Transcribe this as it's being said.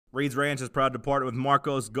Reed's Ranch is proud to partner with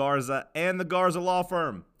Marcos Garza and the Garza Law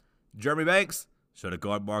Firm. Jeremy Banks should have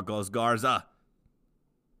called Marcos Garza.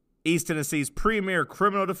 East Tennessee's premier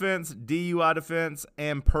criminal defense, DUI defense,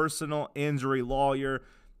 and personal injury lawyer.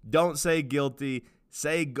 Don't say guilty,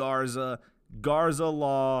 say Garza.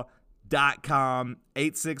 GarzaLaw.com,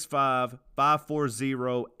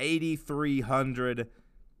 865-540-8300.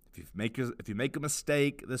 If you make a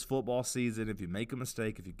mistake this football season, if you get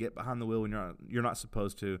behind the wheel when you're not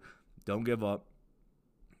supposed to, don't give up.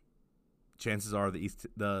 Chances are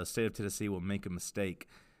the state of Tennessee will make a mistake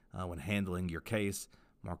when handling your case.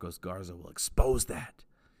 Marcos Garza will expose that,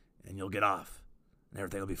 and you'll get off, and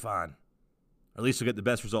everything will be fine. Or at least you'll get the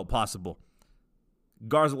best result possible.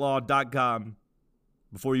 GarzaLaw.com.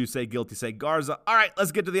 Before you say guilty, say Garza. All right,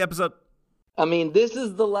 let's get to the episode. I mean, this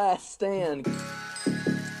is the last stand.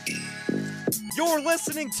 You're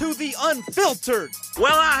listening to The Unfiltered.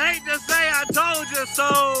 Well, I hate to say I told you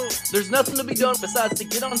so. There's nothing to be done besides to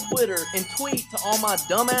get on Twitter and tweet to all my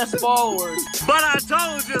dumbass followers. But I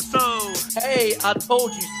told you so. Hey, I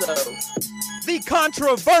told you so. The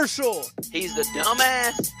Controversial. He's the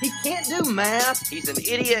dumbass. He can't do math. He's an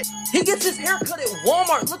idiot. He gets his haircut at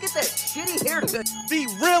Walmart. Look at that shitty haircut. The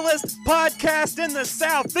realest podcast in the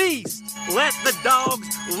Southeast. Let the dogs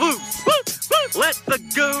loose. Let the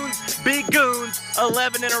goons be goons.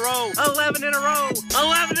 11 in a row. 11 in a row.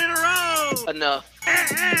 11 in a row. Enough.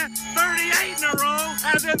 38 in a row.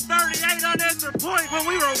 As in 38 unanswered points when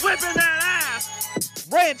we were whipping that ass.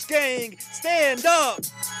 Ranch Gang, stand up.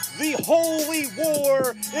 The holy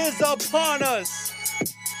war is upon us.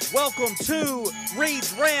 Welcome to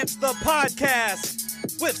Reed's Ranch, the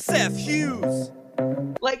podcast with Seth Hughes.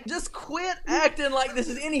 Like, just quit acting like this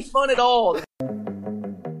is any fun at all.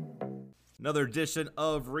 Another edition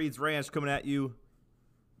of Reed's Ranch coming at you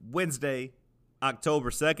Wednesday, October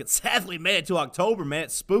 2nd. Sadly made it to October, man.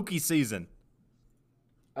 It's spooky season.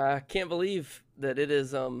 I can't believe that it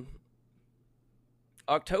is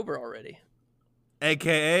October already.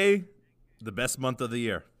 AKA the best month of the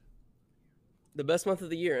year. The best month of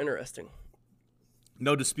the year. Interesting.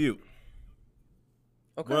 No dispute.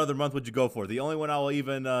 Okay. What other month would you go for? The only one I will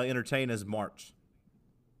even entertain is March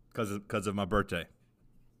because of my birthday.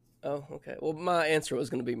 Oh, okay. Well, my answer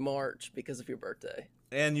was going to be March because of your birthday.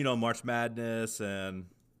 And, March Madness and...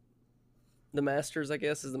 The Masters, I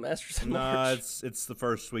guess, is the Masters in No, March? it's the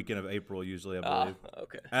first weekend of April usually, I believe.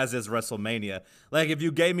 Okay. As is WrestleMania. Like, if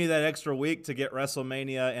you gave me that extra week to get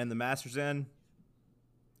WrestleMania and the Masters in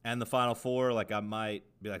and the Final Four, like, I might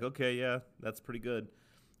be like, okay, yeah, that's pretty good.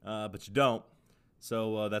 But you don't.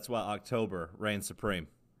 So that's why October reigns supreme.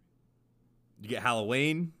 You get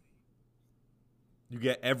Halloween. You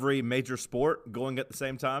get every major sport going at the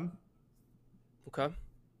same time. Okay.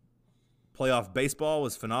 Playoff baseball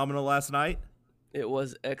was phenomenal last night. It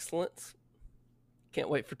was excellent. Can't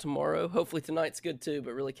wait for tomorrow. Hopefully tonight's good too,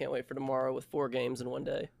 but really can't wait for tomorrow with 4 games in one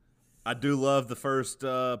day. I do love the first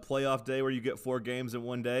playoff day where you get 4 games in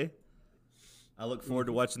one day. I look forward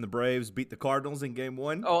to watching the Braves beat the Cardinals in Game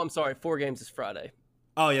 1. Oh, I'm sorry. 4 games is Friday.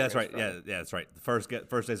 Oh, yeah, that's right. Yeah, that's right. The first day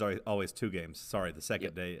is always 2 games. Sorry, the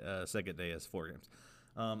second day is 4 games.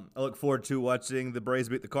 I look forward to watching the Braves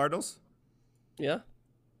beat the Cardinals. Yeah.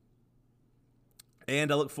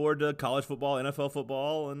 And I look forward to college football, NFL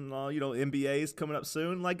football, and NBA's coming up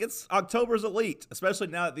soon. Like, it's October's elite, especially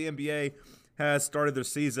now that the NBA has started their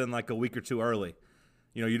season like a week or 2 early.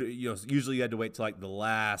 Usually you had to wait till like the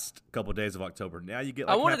last couple of days of October. Now you get.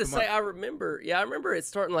 Like, I wanted to half a month. say I remember it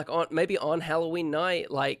starting like on Halloween night,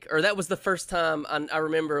 or that was the first time I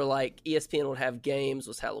remember like ESPN would have games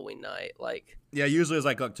was Halloween night, like. Yeah, usually it's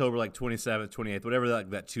like October like 27th, 28th, whatever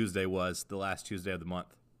that Tuesday was, the last Tuesday of the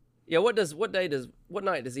month. Yeah, what night does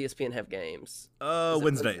ESPN have games?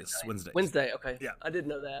 Wednesdays. Wednesday, okay. Yeah. I did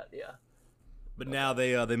know that, yeah. But now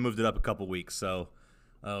they moved it up a couple weeks, so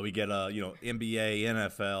we get NBA,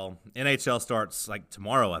 NFL, NHL starts like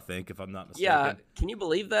tomorrow, I think, if I'm not mistaken. Yeah, can you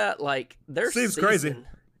believe that? Like Seems crazy.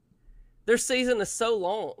 Their season is so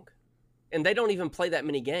long, and they don't even play that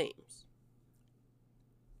many games.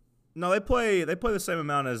 No, they play the same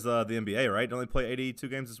amount as the NBA, right? Don't they play 82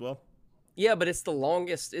 games as well? Yeah, but it's the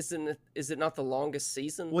longest. Is it not the longest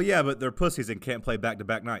season? Well, yeah, but they're pussies and can't play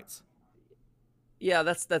back-to-back nights. Yeah,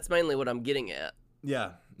 that's mainly what I'm getting at.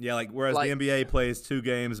 Yeah, like whereas the NBA plays 2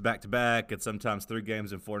 games back-to-back and sometimes 3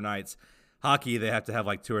 games in 4 nights, hockey they have to have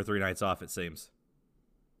like 2 or 3 nights off, it seems.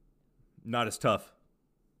 Not as tough.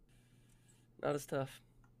 Not as tough.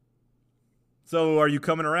 So are you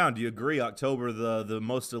coming around? Do you agree October the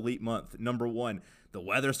most elite month? Number 1, the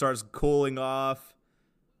weather starts cooling off.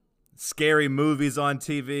 Scary movies on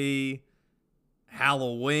TV,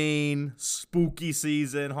 Halloween, spooky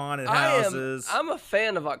season, haunted houses. I'm a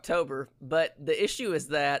fan of October, but the issue is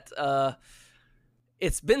that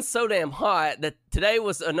it's been so damn hot that today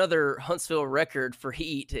was another Huntsville record for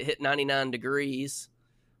heat. It hit 99 degrees.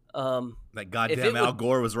 That goddamn Al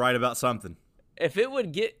Gore was right about something. If it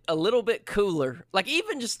would get a little bit cooler, like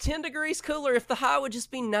even just 10 degrees cooler, if the high would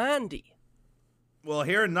just be 90. Well,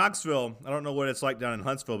 here in Knoxville, I don't know what it's like down in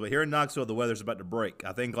Huntsville, but here in Knoxville, the weather's about to break.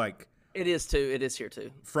 I think like it is too. It is here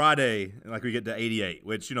too. Friday, like we get to 88,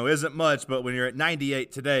 which, you know, isn't much, but when you're at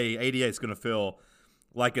 98 today, 88 is going to feel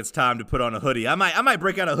like it's time to put on a hoodie. I might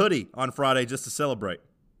break out a hoodie on Friday just to celebrate.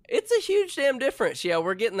 It's a huge damn difference. Yeah,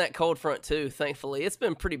 we're getting that cold front too, thankfully. It's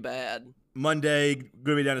been pretty bad. Monday, going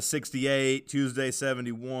to be down to 68, Tuesday,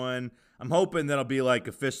 71. I'm hoping that'll be like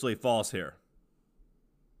officially false here.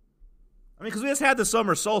 I mean, because we just had the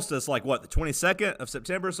summer solstice, like what, the 22nd of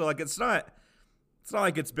September? So like it's not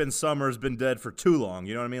like it's been summer's been dead for too long.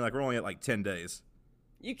 You know what I mean? Like we're only at like 10 days.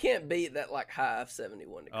 You can't beat that like high of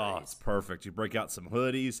 71 degrees. Oh, it's perfect. You break out some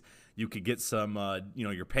hoodies. You could get some,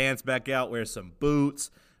 your pants back out, wear some boots,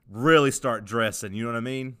 really start dressing. You know what I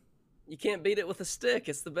mean? You can't beat it with a stick.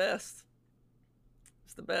 It's the best.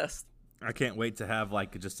 It's the best. I can't wait to have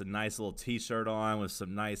like just a nice little T-shirt on with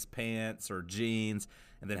some nice pants or jeans,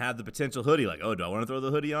 and then have the potential hoodie. Like, oh, do I want to throw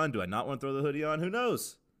the hoodie on? Do I not want to throw the hoodie on? Who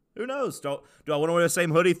knows? Who knows? Do I want to wear the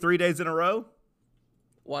same hoodie 3 days in a row?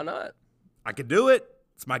 Why not? I could do it.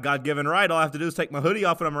 It's my God-given right. All I have to do is take my hoodie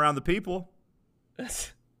off when I'm around the people.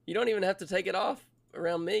 You don't even have to take it off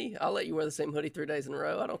around me. I'll let you wear the same hoodie 3 days in a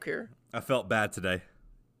row. I don't care. I felt bad today.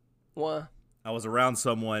 Why? I was around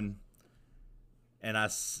someone, and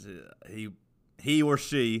he or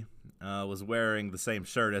she was wearing the same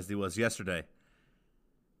shirt as he was yesterday.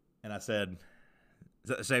 And I said, "Is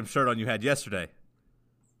that the same shirt on you had yesterday?"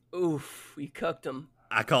 Oof, you cucked him.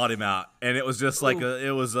 I called him out, and it was just like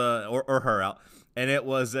or her out, and it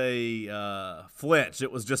was a flinch.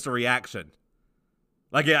 It was just a reaction.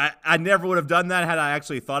 Like I never would have done that had I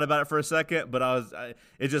actually thought about it for a second, but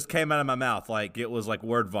it just came out of my mouth like it was like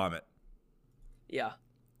word vomit. Yeah.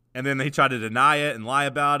 And then they tried to deny it and lie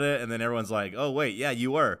about it, and then everyone's like, "Oh wait, yeah,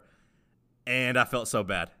 you were," and I felt so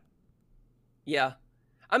bad. Yeah,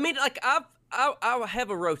 I mean, like I have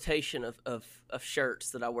a rotation of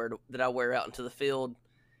shirts that I wear out into the field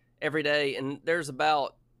every day, and there's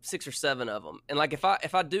about 6 or 7 of them. And like if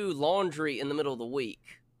I do laundry in the middle of the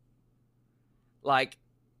week, like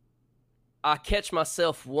I catch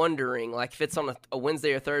myself wondering, like if it's on a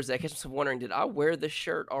Wednesday or Thursday, I catch myself wondering, did I wear this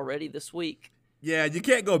shirt already this week? Yeah, you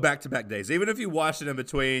can't go back-to-back days. Even if you wash it in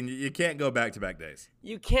between, you can't go back-to-back days.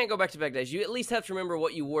 You can't go back-to-back days. You at least have to remember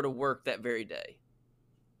what you wore to work that very day.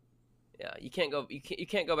 Yeah, you can't go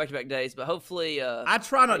back-to-back days, but hopefully I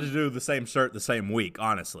try not to do the same shirt the same week,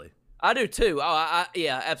 honestly. I do too.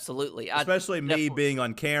 Yeah, absolutely. Especially me being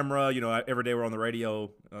on camera, every day we're on the radio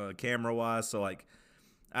camera-wise, so like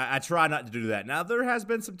I try not to do that. Now, there has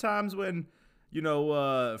been some times when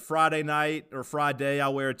Friday night or Friday,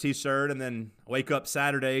 I'll wear a T-shirt and then wake up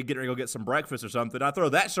Saturday, get ready to go get some breakfast or something. I throw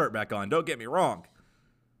that shirt back on. Don't get me wrong.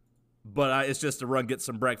 But it's just to run, get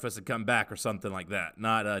some breakfast and come back or something like that.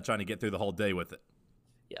 Not trying to get through the whole day with it.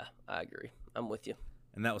 Yeah, I agree. I'm with you.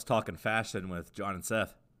 And that was Talking Fashion with John and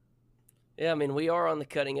Seth. Yeah, I mean, we are on the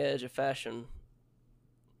cutting edge of fashion,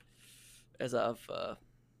 as I've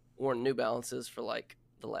worn New Balances for like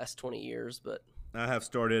the last 20 years, but I have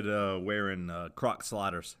started wearing Croc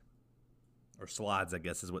sliders, or slides, I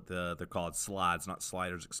guess is what they're called. Slides, not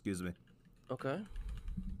sliders. Excuse me. Okay,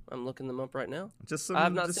 I'm looking them up right now. I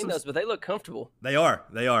have not seen those, but they look comfortable. They are,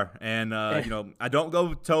 and I don't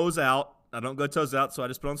go toes out. So I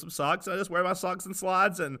just put on some socks. I just wear my socks and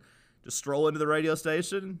slides and just stroll into the radio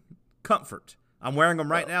station. Comfort. I'm wearing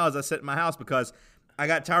them right now as I sit in my house because I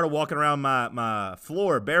got tired of walking around my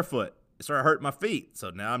floor barefoot. It started hurting my feet, so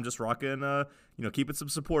now I'm just rocking. Keeping some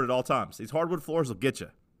support at all times. These hardwood floors will get you.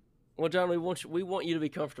 Well, John, we want you to be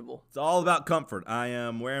comfortable. It's all about comfort. I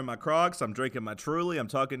am wearing my Crocs. I'm drinking my Truly. I'm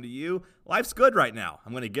talking to you. Life's good right now.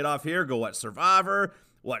 I'm going to get off here, go watch Survivor,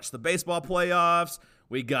 watch the baseball playoffs.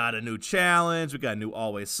 We got a new challenge. We got a new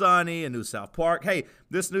Always Sunny, a new South Park. Hey,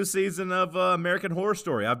 this new season of American Horror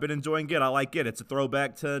Story, I've been enjoying it. I like it. It's a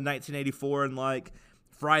throwback to 1984 and like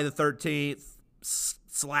Friday the 13th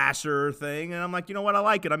slasher thing. And I'm like, you know what? I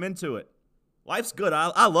like it. I'm into it. Life's good.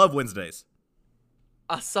 I love Wednesdays.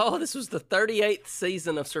 I saw this was the 38th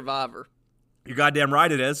season of Survivor. You're goddamn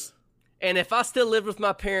right it is. And if I still lived with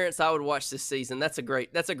my parents, I would watch this season. That's a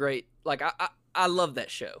great, like, I love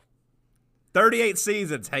that show. 38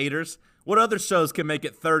 seasons, haters. What other shows can make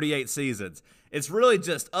it 38 seasons? It's really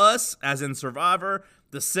just us, as in Survivor,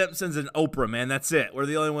 The Simpsons and Oprah, man. That's it. We're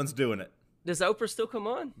the only ones doing it. Does Oprah still come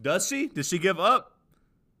on? Does she? Did she give up?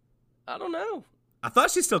 I don't know. I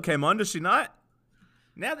thought she still came on. Does she not?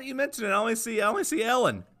 Now that you mention it, I only see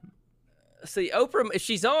Ellen. See, Oprah, if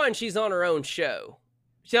she's on her own show.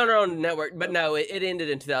 She's on her own network, but no, it ended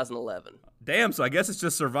in 2011. Damn, so I guess it's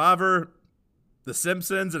just Survivor, The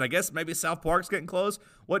Simpsons, and I guess maybe South Park's getting close.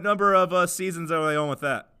 What number of seasons are they on with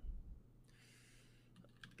that?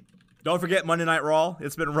 Don't forget Monday Night Raw.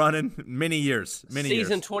 It's been running many years.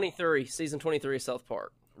 Season 23 of South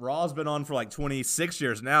Park. Raw's been on for like 26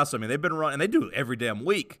 years now, so I mean, they've been running, and they do it every damn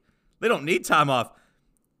week. They don't need time off.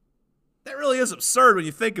 That really is absurd when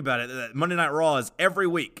you think about it, that Monday Night Raw is every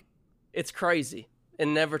week. It's crazy.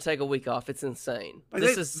 And never take a week off. It's insane. Like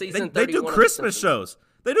This is season 31. They do Christmas shows.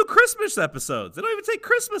 They do Christmas episodes. They don't even take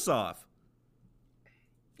Christmas off.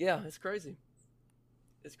 Yeah, it's crazy.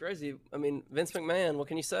 It's crazy. I mean, Vince McMahon, what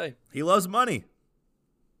can you say? He loves money.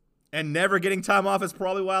 And never getting time off is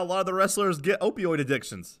probably why a lot of the wrestlers get opioid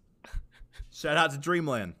addictions. Shout out to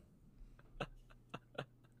Dreamland.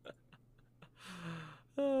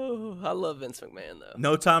 Oh, I love Vince McMahon, though.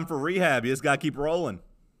 No time for rehab. You just got to keep rolling.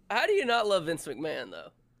 How do you not love Vince McMahon, though?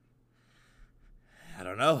 I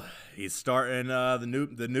don't know. He's starting the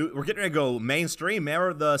new. We're getting ready to go mainstream,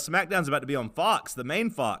 man. The SmackDown's about to be on Fox, the main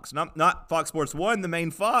Fox, not Fox Sports 1, the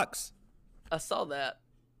main Fox. I saw that.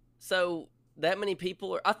 So that many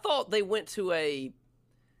people are. I thought they went to a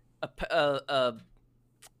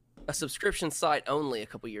subscription site only a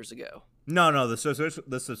couple years ago. No, the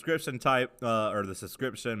subscription type or the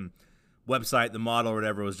subscription website, the model or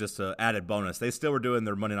whatever was just an added bonus. They still were doing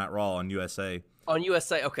their Monday Night Raw on USA. On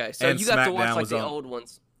USA, okay. So And you got to SmackDown watch like was the on- old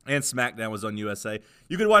ones. And SmackDown was on USA.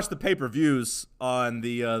 You could watch the pay-per-views on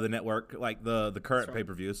the network, like the current right.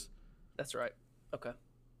 pay-per-views. That's right. Okay.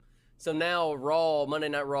 So now Monday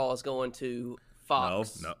Night Raw is going to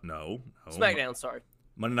Fox. No. SmackDown, sorry.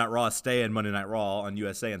 Monday Night Raw is staying Monday Night Raw on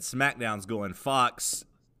USA, and SmackDown's going Fox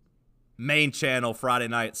main channel Friday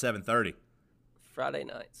night at 7:30. Friday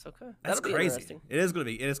nights. Okay. That's That'll be crazy. interesting. It is going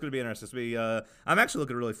to be interesting. It's gonna be, I'm actually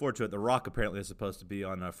looking really forward to it. The Rock apparently is supposed to be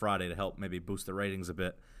on Friday to help maybe boost the ratings a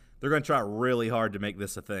bit. They're going to try really hard to make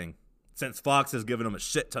this a thing, since Fox has given them a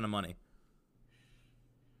shit ton of money.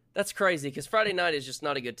 That's crazy because Friday night is just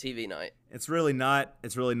not a good TV night. It's really not.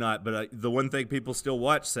 But the one thing people still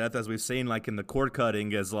watch, Seth, as we've seen, like in the cord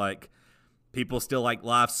cutting, is like people still like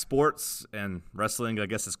live sports, and wrestling, I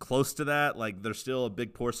guess, is close to that. Like there's still a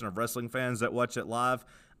big portion of wrestling fans that watch it live.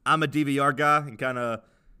 I'm a DVR guy and kind of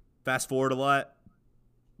fast forward a lot,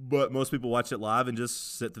 but most people watch it live and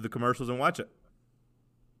just sit through the commercials and watch it.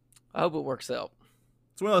 I hope it works out.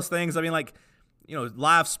 It's one of those things. I mean, like, you know,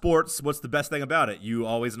 live sports, what's the best thing about it? You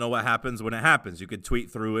always know what happens when it happens. You could tweet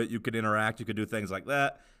through it. You could interact. You could do things like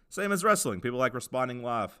that. Same as wrestling. People like responding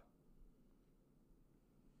live.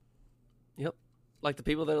 Yep. Like the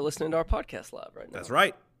people that are listening to our podcast live right now. That's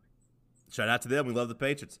right. Shout out to them. We love the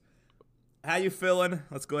Patriots. How you feeling?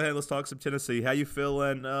 Let's go ahead. Let's talk some Tennessee. How you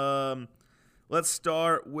feeling? Let's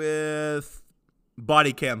start with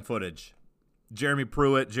body cam footage. Jeremy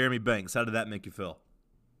Pruitt, Jeremy Banks. How did that make you feel?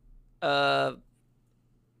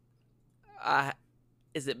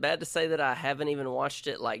 Is it bad to say that I haven't even watched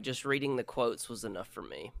it? Like, just reading the quotes was enough for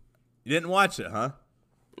me. You didn't watch it, huh?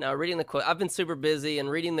 No, reading the quote. I've been super busy, and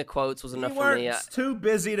reading the quotes was enough You for me. weren't too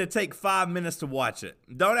busy to take 5 minutes to watch it.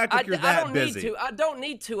 Don't act like you're that busy. I don't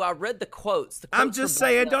need to. I read the quotes. The I'm quotes just were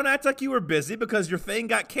saying, blown up. don't act like you were busy because your thing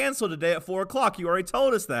got canceled today at 4 o'clock. You already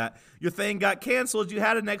told us that. Your thing got canceled. You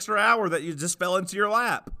had an extra hour that you just fell into your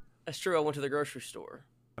lap. That's true. I went to the grocery store.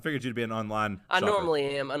 I figured you'd be an online I shopper.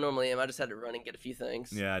 normally am. I just had to run and get a few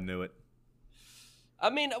things. Yeah, I knew it. I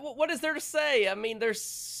mean, what is there to say? I mean, there's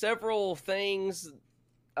several things.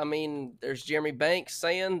 I mean, there's Jeremy Banks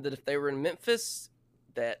saying that if they were in Memphis,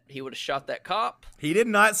 that he would have shot that cop. He did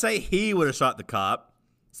not say he would have shot the cop.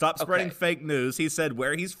 Stop spreading Okay. fake news. He said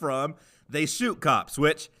where he's from, they shoot cops,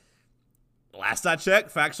 which, last I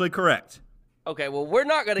checked, factually correct. Okay, well, we're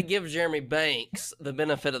not going to give Jeremy Banks the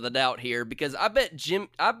benefit of the doubt here because I bet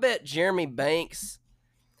Jeremy Banks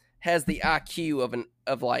has the IQ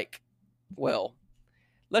of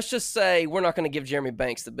let's just say we're not going to give Jeremy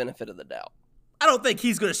Banks the benefit of the doubt. I don't think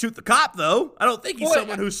he's going to shoot the cop, though. I don't think he's Well,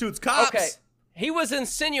 someone who shoots cops. Okay, he was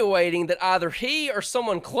insinuating that either he or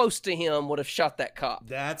someone close to him would have shot that cop.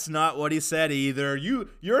 That's not what he said either.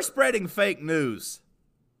 You're spreading fake news.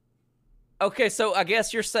 Okay, so I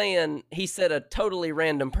guess you're saying he said a totally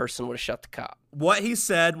random person would have shot the cop. What he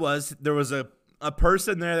said was there was a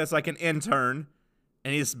person there that's like an intern,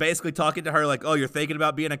 and he's basically talking to her like, oh, you're thinking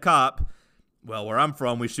about being a cop? Well, where I'm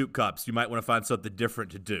from, we shoot cops. You might want to find something different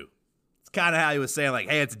to do. It's kind of how he was saying, like,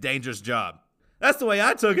 hey, it's a dangerous job. That's the way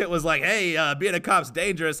I took it, was like, hey, being a cop's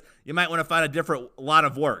dangerous. You might want to find a different line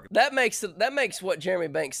of work. That makes what Jeremy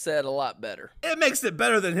Banks said a lot better. It makes it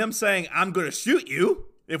better than him saying, I'm going to shoot you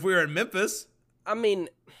if we were in Memphis. I mean,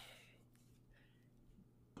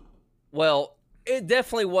 well, it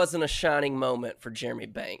definitely wasn't a shining moment for Jeremy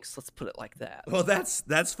Banks. Let's put it like that. Well, that's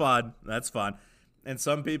fun. That's fun. And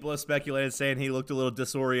some people have speculated saying he looked a little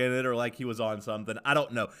disoriented or like he was on something. I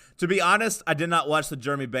don't know. To be honest, I did not watch the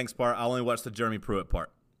Jeremy Banks part. I only watched the Jeremy Pruitt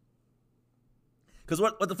part. Because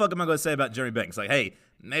what the fuck am I going to say about Jeremy Banks? Like, hey,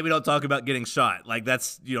 maybe don't talk about getting shot. Like,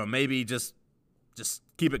 that's, maybe just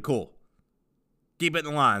keep it cool. Keep it in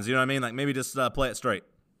the lines, you know what I mean? Like, maybe just play it straight.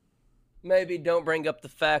 Maybe don't bring up the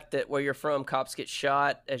fact that where you're from, cops get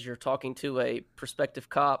shot as you're talking to a prospective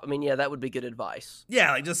cop. I mean, yeah, that would be good advice.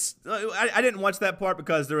 Yeah, like I didn't watch that part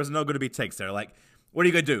because there was no going to be takes there. Like, what are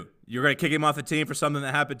you going to do? You're going to kick him off the team for something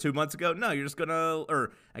that happened 2 months ago? No, you're just going to,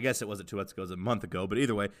 or I guess it wasn't 2 months ago, it was a month ago. But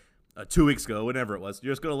either way, 2 weeks ago, whatever it was,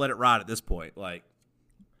 you're just going to let it ride at this point. Like,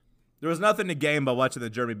 there was nothing to gain by watching the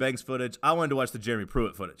Jeremy Banks footage. I wanted to watch the Jeremy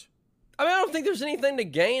Pruitt footage. I mean, I don't think there's anything to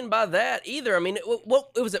gain by that either. I mean, it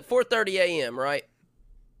was at 4:30 a.m., right?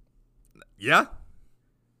 Yeah.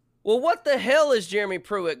 Well, what the hell is Jeremy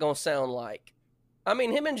Pruitt going to sound like? I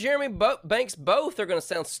mean, him and Jeremy Banks both are going to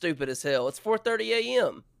sound stupid as hell. It's 4:30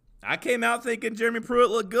 a.m. I came out thinking Jeremy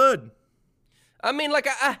Pruitt looked good. I mean, like,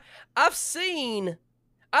 I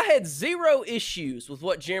had zero issues with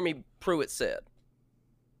what Jeremy Pruitt said.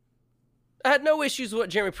 I had no issues with what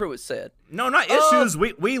Jeremy Pruitt said. No, not issues.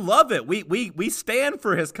 We love it. We stand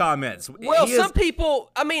for his comments. Well, some people,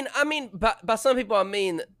 I mean, by some people, I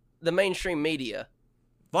mean the mainstream media.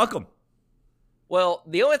 Fuck them. Well,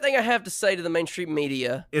 the only thing I have to say to the mainstream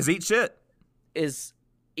media is eat shit. Is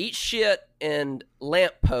eat shit and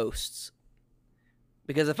lampposts.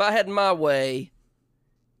 Because if I had my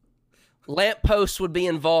lampposts would be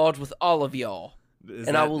involved with all of y'all.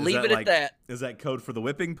 I will leave it at that. Is that code for the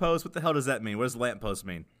whipping post? What the hell does that mean? What does lamppost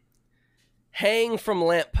mean? Hang from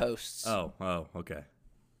lampposts. Oh, okay.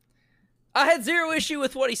 I had zero issue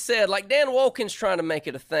with what he said. Like, Dan Wolken's trying to make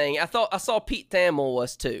it a thing. I saw Pete Thamel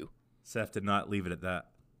was too. Seth did not leave it at that.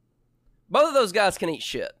 Both of those guys can eat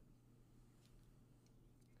shit.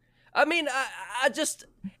 I mean,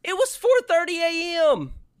 it was 4:30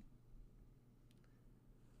 a.m.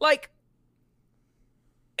 Like,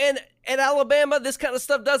 and at Alabama, this kind of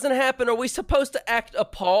stuff doesn't happen. Are we supposed to act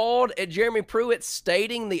appalled at Jeremy Pruitt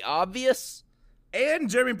stating the obvious? And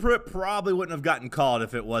Jeremy Pruitt probably wouldn't have gotten called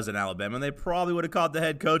if it was in Alabama. They probably would have called the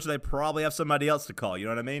head coach. They probably have somebody else to call. You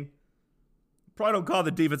know what I mean? Probably don't call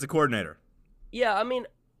the defensive coordinator. Yeah, I mean,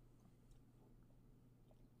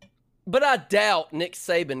 but I doubt Nick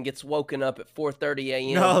Saban gets woken up at 4:30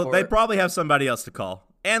 a.m. No, they probably have somebody else to call.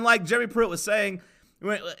 And like Jeremy Pruitt was saying,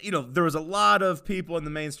 there was a lot of people in the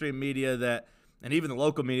mainstream media that, and even the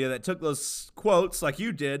local media, that took those quotes like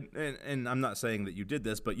you did, and I'm not saying that you did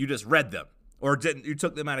this, but you just read them, or didn't. You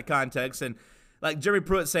took them out of context, and like Jeremy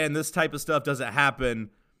Pruitt saying this type of stuff doesn't happen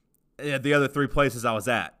at the other three places I was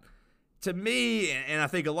at. To me, and I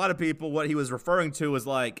think a lot of people, what he was referring to was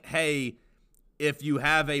like, hey, if you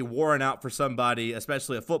have a warrant out for somebody,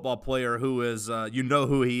 especially a football player who is, you know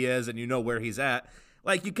who he is and you know where he's at,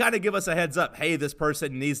 like, you kind of give us a heads up. Hey, this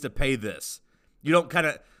person needs to pay this. You don't kind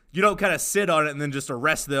of sit on it and then just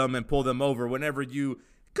arrest them and pull them over whenever you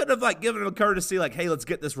could have like given them a courtesy, like, hey, let's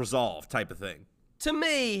get this resolved type of thing. To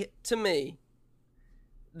me,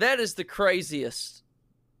 that is the craziest.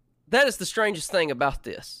 That is the strangest thing about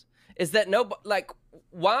this is that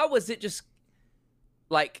why was it just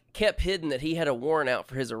like kept hidden that he had a warrant out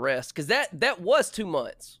for his arrest? Because that was 2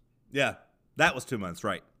 months. Yeah, that was 2 months,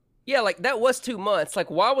 right? Yeah, like, that was 2 months.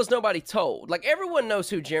 Like, why was nobody told? Like, everyone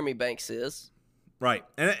knows who Jeremy Banks is. Right.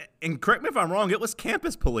 And correct me if I'm wrong, it was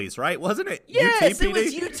campus police, right? Wasn't it? Yes, UTPD? It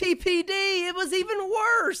was UTPD. It was even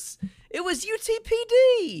worse. It was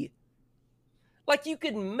UTPD. Like, you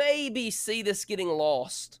could maybe see this getting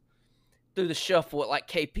lost through the shuffle at, like,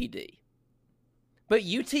 KPD. But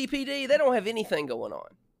UTPD, they don't have anything going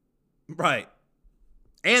on. Right.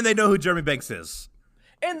 And they know who Jeremy Banks is.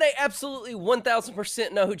 And they absolutely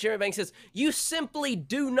 1,000% know who Jeremy Banks is. You simply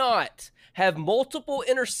do not have multiple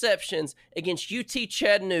interceptions against UT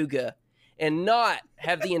Chattanooga and not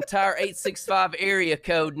have the entire 865 area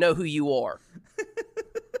code know who you are.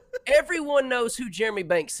 Everyone knows who Jeremy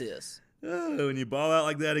Banks is. Oh, when you ball out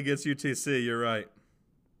like that against UTC, you're right.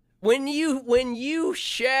 When you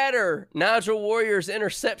shatter Nigel Warrior's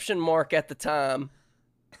interception mark at the time,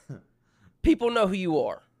 people know who you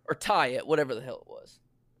are. Or tie it, whatever the hell it was.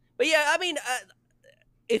 But yeah, I mean,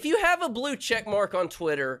 if you have a blue check mark on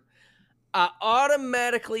Twitter, I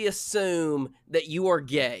automatically assume that you are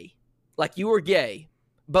gay. Like you are gay,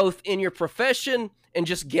 both in your profession and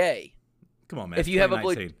just gay. Come on, man. If you have a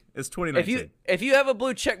blue, it's 2019. If you have a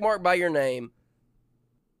blue check mark by your name,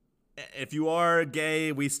 if you are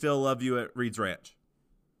gay, we still love you at Reed's Ranch.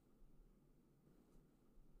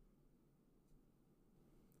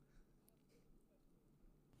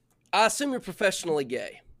 I assume you're professionally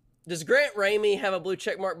gay. Does Grant Ramey have a blue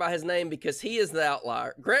check mark by his name because he is the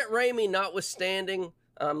outlier? Grant Ramey notwithstanding,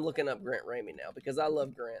 I'm looking up Grant Ramey now because I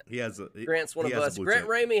love Grant. Grant's one of us. Grant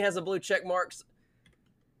Ramey has a blue check mark.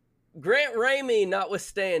 Grant Ramey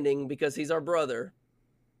notwithstanding, because he's our brother,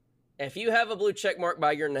 if you have a blue check mark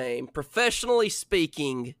by your name, professionally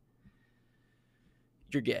speaking,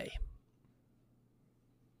 you're gay.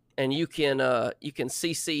 And you can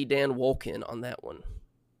CC Dan Wolkin on that one.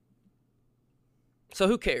 So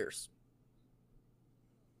who cares?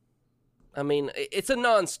 I mean, it's a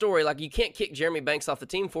non-story. Like, you can't kick Jeremy Banks off the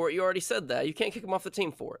team for it. You already said that. You can't kick him off the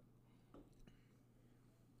team for it.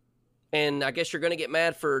 And I guess you're going to get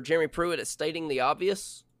mad for Jeremy Pruitt at stating the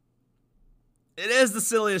obvious? It is the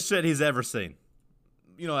silliest shit he's ever seen.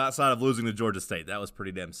 You know, outside of losing to Georgia State. That was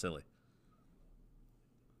pretty damn silly.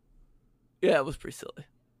 Yeah, it was pretty silly.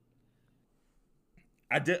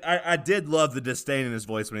 I did love the disdain in his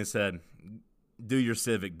voice when he said, "Do your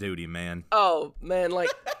civic duty, man." Oh, man, like...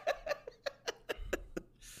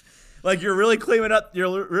 like you're really cleaning up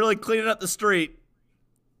the street.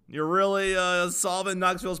 You're really solving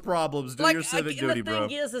Knoxville's problems. Do your civic duty, bro. The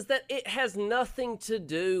thing is that it has nothing to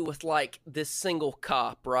do with, like, this single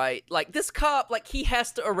cop, right? Like, this cop, like, he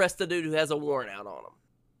has to arrest a dude who has a warrant out on him.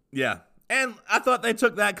 Yeah. And I thought they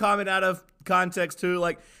took that comment out of context, too.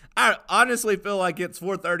 Like, I honestly feel like it's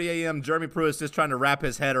 4:30 a.m. Jeremy Pruitt's just trying to wrap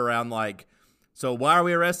his head around, like, so why are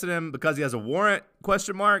we arresting him? Because he has a warrant, ?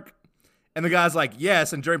 And the guy's like,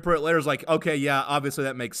 yes. And Jeremy Pruitt later is like, okay, yeah, obviously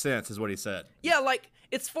that makes sense, is what he said. Yeah, like,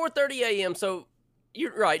 it's 4:30 a.m., so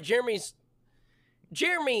you're right. Jeremy,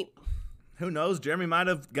 who knows? Jeremy might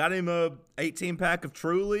have got him a 18-pack of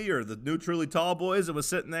Truly or the new Truly Tall Boys and was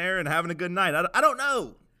sitting there and having a good night. I don't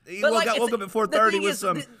know. He woke up at 4:30 with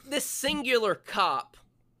some... This singular cop,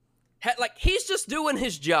 he's just doing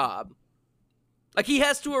his job. Like, he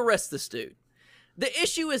has to arrest this dude. The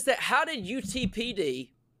issue is that how did UTPD,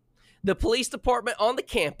 the police department on the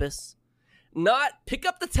campus, not pick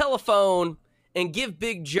up the telephone and give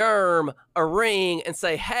Big Germ a ring and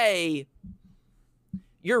say, hey,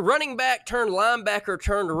 your running back turned linebacker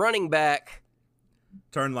turned running back.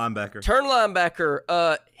 Turn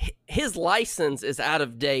linebacker. His license is out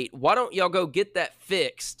of date. Why don't y'all go get that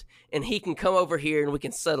fixed and he can come over here and we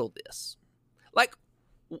can settle this? Like,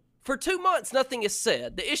 for 2 months, nothing is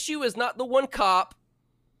said. The issue is not the one cop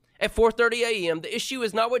at 4:30 a.m. The issue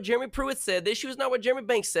is not what Jeremy Pruitt said. The issue is not what Jeremy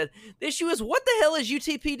Banks said. The issue is what the hell is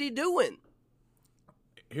UTPD doing?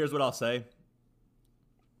 Here's what I'll say.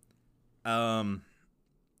 I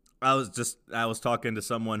was talking to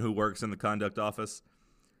someone who works in the conduct office,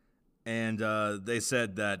 and they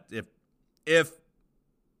said that it's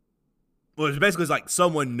basically like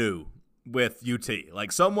someone new with UT,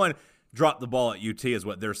 like someone dropped the ball at UT is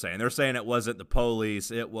what they're saying. They're saying it wasn't the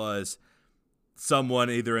police, it was someone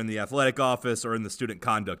either in the athletic office or in the student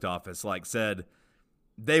conduct office, like said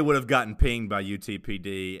they would have gotten pinged by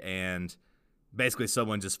UTPD and basically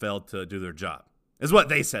someone just failed to do their job, is what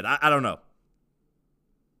they said. I don't know.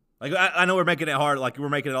 Like, I know we're making it hard, like we're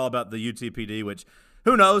making it all about the UTPD, which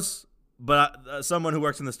who knows, but someone who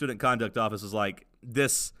works in the student conduct office is like,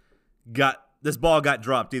 this ball got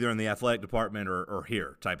dropped either in the athletic department or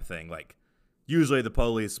here type of thing. Like, usually the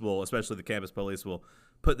police will, especially the campus police, will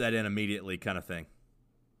put that in immediately kind of thing.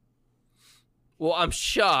 Well, I'm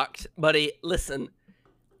shocked, buddy. Listen,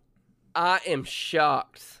 I am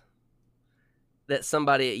shocked that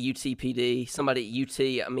somebody at somebody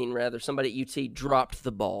at UT dropped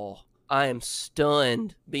the ball. I am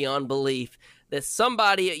stunned beyond belief that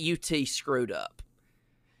somebody at UT screwed up.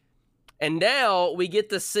 And now we get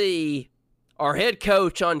to see our head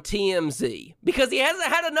coach on TMZ because he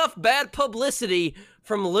hasn't had enough bad publicity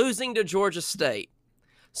from losing to Georgia State.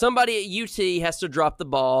 Somebody at UT has to drop the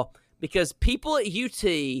ball because people at UT,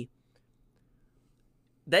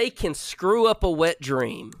 they can screw up a wet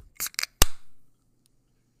dream.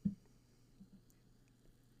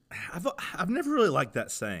 I've never really liked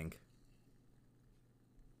that saying.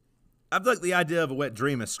 I've liked the idea of a wet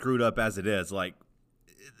dream is screwed up as it is. Like,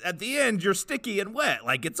 at the end, you're sticky and wet.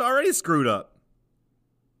 Like, it's already screwed up.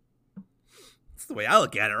 That's the way I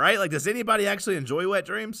look at it, right? Like, does anybody actually enjoy wet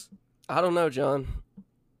dreams? I don't know, John.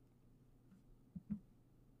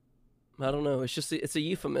 I don't know. It's a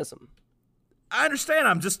euphemism. I understand.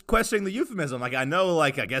 I'm just questioning the euphemism. Like, I know,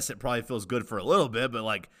 like, I guess it probably feels good for a little bit, but,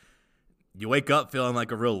 like, you wake up feeling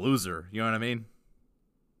like a real loser. You know what I mean?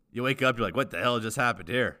 You wake up, you're like, what the hell just happened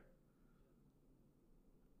here?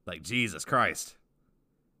 Like, Jesus Christ.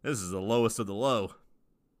 This is the lowest of the low.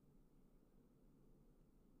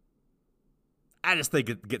 I just think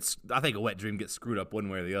I think a wet dream gets screwed up one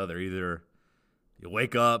way or the other. Either you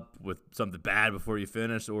wake up with something bad before you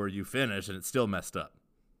finish, or you finish and it's still messed up.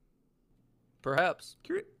 Perhaps.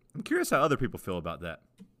 I'm curious how other people feel about that.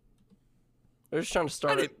 They're just trying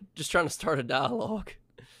to start a dialogue.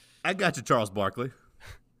 I got you, Charles Barkley.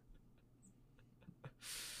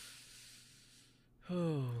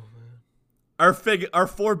 Oh, man. Our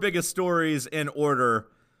 4 biggest stories in order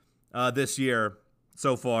this year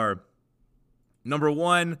so far. Number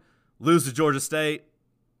 1, lose to Georgia State.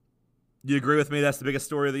 You agree with me? That's the biggest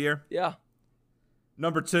story of the year? Yeah.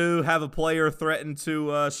 Number 2, have a player threaten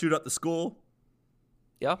to shoot up the school.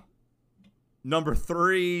 Yeah. Number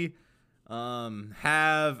 3,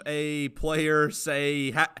 have a player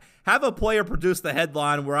say, have a player produce the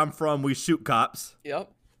headline, "Where I'm from, we shoot cops."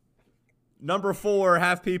 Yep. Number 4,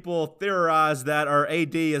 have people theorize that our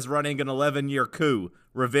AD is running an 11-year coup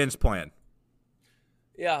revenge plan.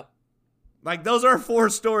 Yeah. Like, those are 4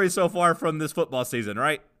 stories so far from this football season,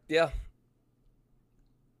 right? Yeah.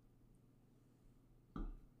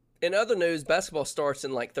 In other news, basketball starts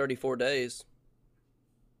in like 34 days.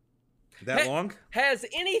 That long? Has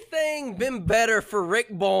anything been better for Rick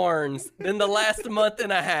Barnes than the last month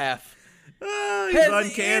and a half? He's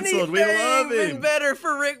uncanceled. We love him. Been better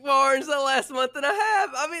for Rick Barnes the last month and a half?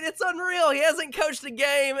 I mean, it's unreal. He hasn't coached a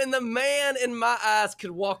game, and the man, in my eyes,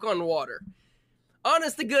 could walk on water.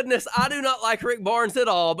 Honest to goodness, I do not like Rick Barnes at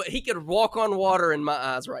all, but he could walk on water in my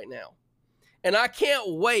eyes right now. And I can't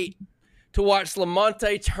wait to watch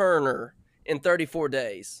Lamonte Turner in 34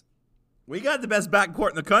 days. We got the best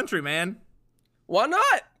backcourt in the country, man. Why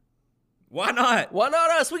not? Why not? Why not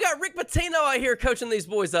us? We got Rick Pitino out here coaching these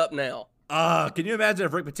boys up now. Can you imagine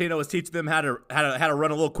if Rick Pitino was teaching them how to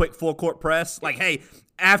run a little quick full court press? Like, hey,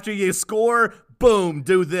 after you score, boom,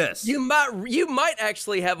 do this. You might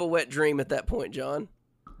actually have a wet dream at that point, John.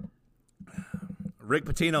 Rick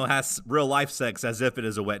Pitino has real life sex as if it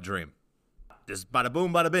is a wet dream. Just bada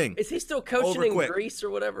boom, bada bing. Is he still coaching in Greece or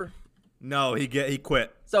whatever? No, he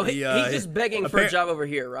quit. So he's just begging for a job over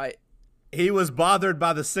here, right? He was bothered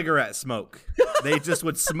by the cigarette smoke. They just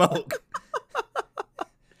would smoke.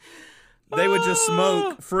 They would just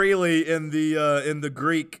smoke freely in the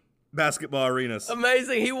Greek basketball arenas.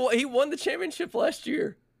 Amazing. He won the championship last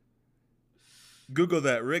year. Google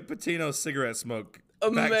that. Rick Pitino cigarette smoke.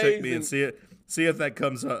 Amazing. Fact check me and see if that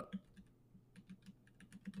comes up.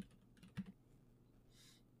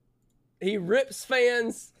 He rips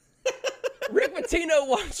fans. Rick Pitino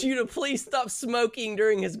wants you to please stop smoking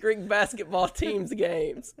during his Greek basketball team's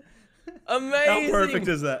games. Amazing. How perfect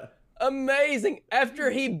is that? Amazing.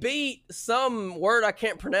 After he beat some word I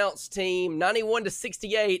can't pronounce team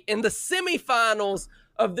 91-68 in the semifinals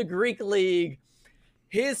of the Greek League,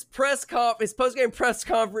 his post-game press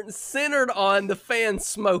conference centered on the fans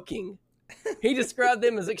smoking. He described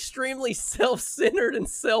them as extremely self-centered and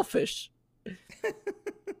selfish.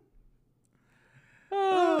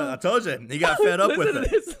 I told you, he got fed up with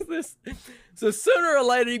it. So sooner or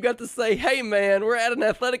later, you got to say, "Hey, man, we're at an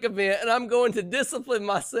athletic event, and I'm going to discipline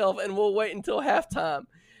myself, and we'll wait until halftime.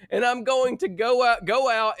 And I'm going to go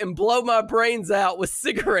out and blow my brains out with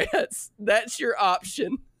cigarettes. That's your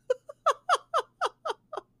option."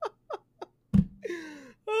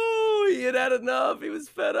 Oh, he had enough. He was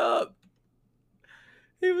fed up.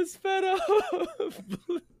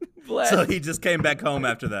 So he just came back home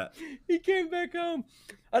after that. He came back home.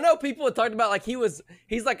 I know people have talked about like he's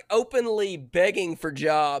like openly begging for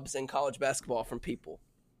jobs in college basketball from people.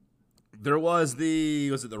 There was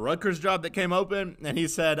it the Rutgers job that came open, and he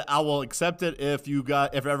said, "I will accept it if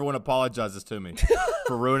everyone apologizes to me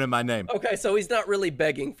for ruining my name." Okay, so he's not really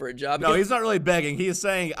begging for a job. No, he's not really begging. He is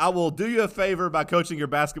saying, "I will do you a favor by coaching your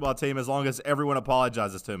basketball team as long as everyone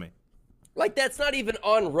apologizes to me." Like, that's not even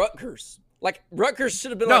on Rutgers. Like, Rutgers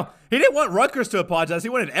should have been No, he didn't want Rutgers to apologize. He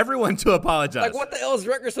wanted everyone to apologize. Like, what the hell is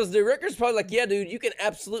Rutgers supposed to do? Rutgers probably like, "Yeah, dude, you can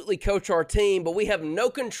absolutely coach our team, but we have no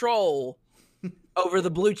control over the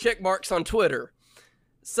blue check marks on Twitter."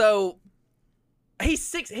 So,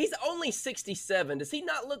 he's only 67. Does he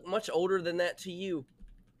not look much older than that to you?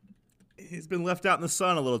 He's been left out in the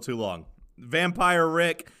sun a little too long. Vampire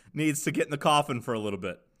Rick needs to get in the coffin for a little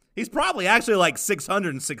bit. He's probably actually like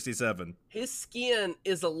 667. His skin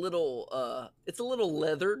is a little, it's a little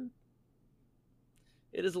leathered.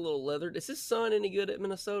 It is a little leathered. Is his son any good at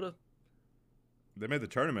Minnesota? They made the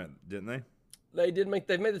tournament, didn't they? They've made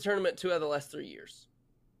the tournament 2 out of the last 3 years.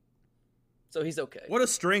 So he's okay. What a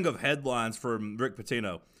string of headlines from Rick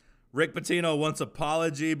Pitino. Rick Pitino wants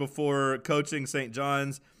apology before coaching St.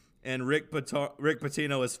 John's, and Rick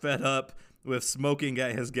Pitino is fed up with smoking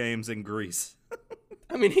at his games in Greece.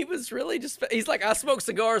 I mean, he was really he's like, I smoke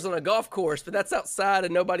cigars on a golf course, but that's outside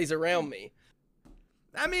and nobody's around me.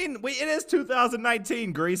 I mean, it is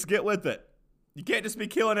 2019, Greece. Get with it. You can't just be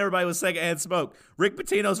killing everybody with secondhand smoke. Rick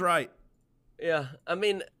Pitino's right. Yeah, I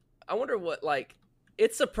mean, I wonder what, like,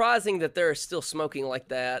 it's surprising that they're still smoking like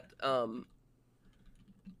that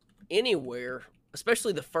anywhere,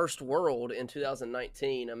 especially the first world in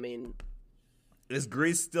 2019. I mean, is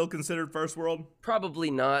Greece still considered first world?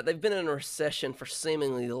 Probably not. They've been in a recession for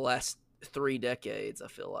seemingly the last 3 decades, I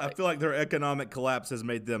feel like. I feel like their economic collapse has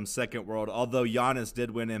made them second world, although Giannis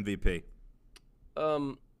did win MVP.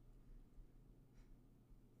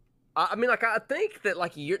 I mean, like, I think that,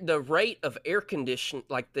 like, the rate of air condition,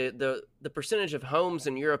 like the percentage of homes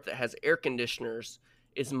in Europe that has air conditioners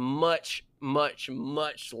is much, much,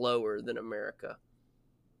 much lower than America.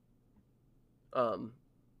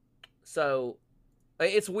 So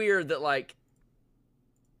it's weird that, like,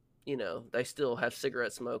 you know, they still have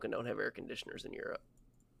cigarette smoke and don't have air conditioners in Europe.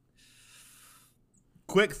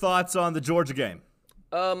 Quick thoughts on the Georgia game.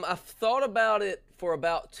 I've thought about it for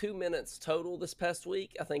about 2 minutes total this past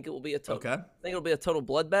week. I think it will be a total. Okay. I think it'll be a total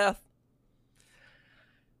bloodbath.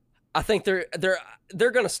 I think they're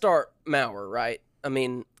going to start Maurer, right? I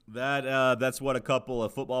mean, that's what a couple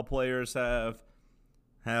of football players have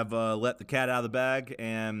let the cat out of the bag,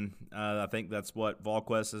 and I think that's what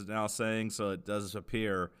VolQuest is now saying. So it does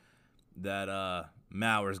appear that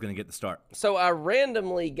Maurer is going to get the start. So I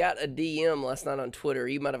randomly got a DM last night on Twitter.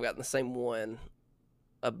 You might have gotten the same one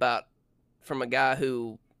from a guy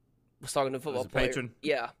who was talking to a football player. Patron?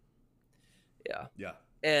 Yeah. Yeah.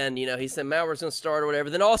 And, you know, he said Maurer's going to start or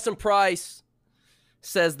whatever. Then Austin Price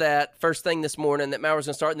says that first thing this morning that Maurer's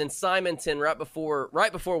going to start. And then Simonton, right before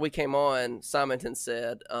we came on, Simonton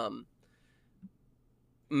said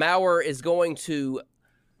Maurer is going to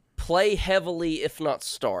play heavily, if not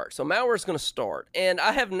start. So Maurer's going to start. And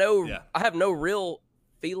I have no real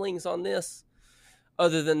feelings on this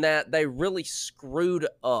other than that they really screwed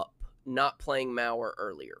up not playing Maurer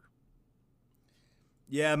earlier.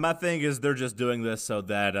 Yeah, my thing is they're just doing this so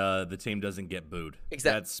that the team doesn't get booed.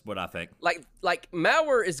 Exactly. That's what I think. Like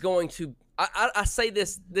Maurer is going to I say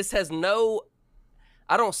this has no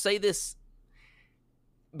I don't say this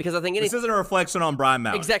because I think this isn't a reflection on Brian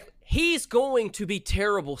Maurer. Exactly. He's going to be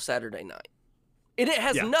terrible Saturday night. And it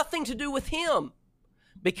has nothing to do with him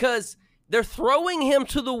because they're throwing him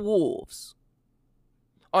to the Wolves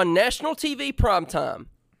on national TV primetime.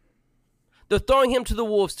 They're throwing him to the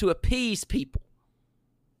Wolves to appease people.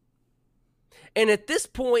 And at this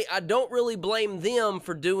point, I don't really blame them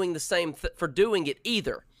for doing the same for doing it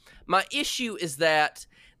either. My issue is that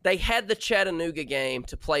they had the Chattanooga game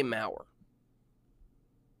to play Maurer.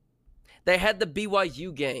 They had the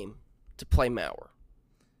BYU game to play Maurer.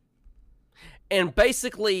 And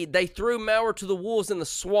basically, they threw Maurer to the Wolves in the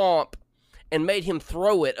swamp and made him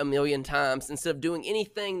throw it a million times instead of doing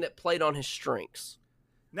anything that played on his strengths.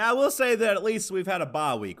 Now, I will say that at least we've had a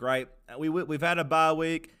bye week, right? We've had a bye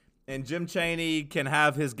week, and Jim Chaney can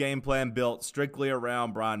have his game plan built strictly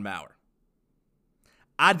around Brian Maurer.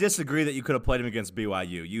 I disagree that you could have played him against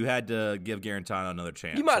BYU. You had to give Garantano another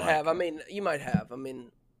chance. You might have.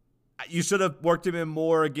 You should have worked him in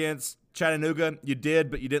more against Chattanooga. You did,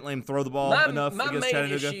 but you didn't let him throw the ball enough against Chattanooga.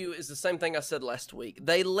 My main issue is the same thing I said last week.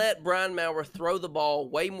 They let Brian Maurer throw the ball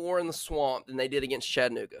way more in the swamp than they did against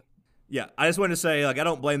Chattanooga. Yeah, I just wanted to say, I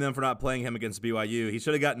don't blame them for not playing him against BYU. He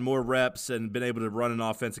should have gotten more reps and been able to run an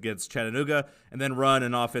offense against Chattanooga and then run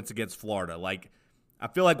an offense against Florida. I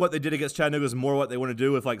feel like what they did against Chattanooga is more what they want to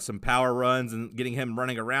do with, some power runs and getting him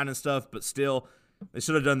running around and stuff, but still, they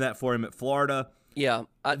should have done that for him at Florida. Yeah.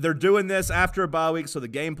 They're doing this after a bye week, so the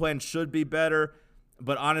game plan should be better.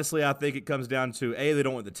 But honestly, I think it comes down to, A, they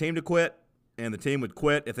don't want the team to quit, and the team would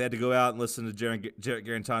quit if they had to go out and listen to Jarrett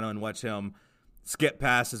Garantano and watch him skip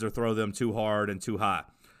passes or throw them too hard and too high.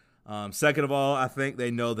 Second of all, I think they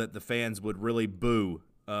know that the fans would really boo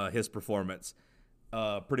his performance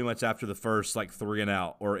pretty much after the first 3 and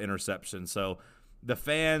out or interception. So the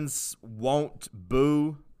fans won't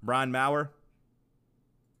boo Brian Maurer.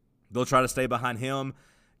 They'll try to stay behind him.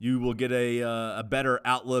 You will get a better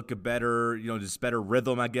outlook, a better, just better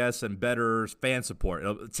rhythm, I guess, and better fan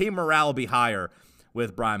support. Team morale will be higher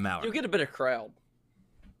with Brian Maurer. You'll get a better crowd.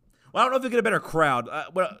 Well, I don't know if you get a better crowd,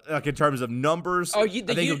 in terms of numbers. I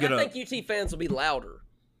think UT fans will be louder.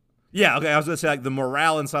 Yeah, okay. I was gonna say like the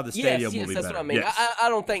morale inside the stadium yes, will be that's better. what I mean. Yes. I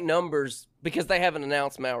don't think numbers because they haven't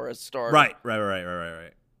announced Maurer as starter. Right.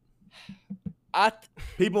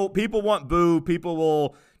 People want boo. People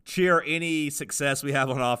will cheer any success we have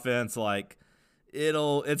on offense. Like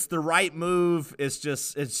it's the right move. It's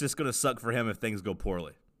just gonna suck for him if things go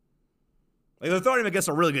poorly. Like they're throwing him against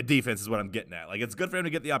a really good defense is what I'm getting at. Like it's good for him to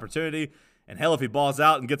get the opportunity. And hell, if he balls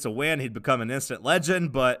out and gets a win, he'd become an instant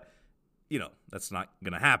legend. But that's not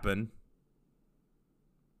gonna happen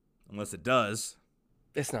unless it does.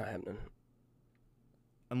 It's not happening.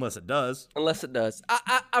 Unless it does.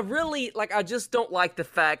 I really I just don't like the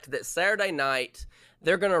fact that Saturday night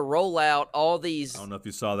they're gonna roll out all these. I don't know if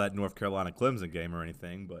you saw that North Carolina Clemson game or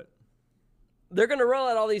anything, but they're gonna roll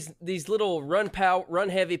out all these little run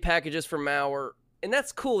heavy packages for Maurer, and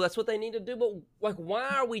that's cool. That's what they need to do. But why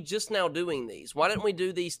are we just now doing these? Why didn't we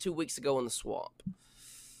do these 2 weeks ago in the swamp?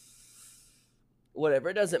 Whatever,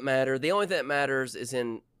 it doesn't matter. The only thing that matters is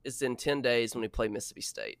in 10 days when we play Mississippi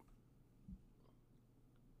State.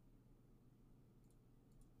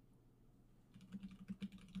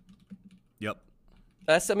 Yep.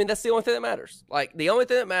 That's the only thing that matters. Like the only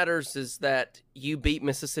thing that matters is that you beat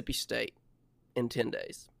Mississippi State in 10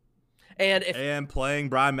 days. And playing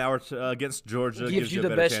Brian Maurer against Georgia gives you a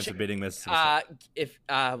better chance of beating Mississippi State.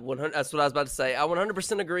 That's what I was about to say. I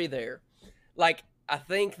 100% agree there. Like I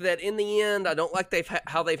think that in the end, I don't like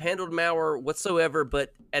how they've handled Maurer whatsoever.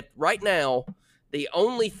 But right now, the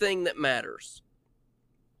only thing that matters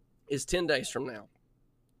is 10 days from now.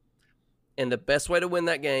 And the best way to win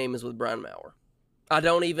that game is with Brian Maurer. I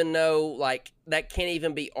don't even know, that can't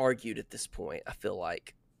even be argued at this point, I feel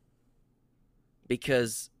like.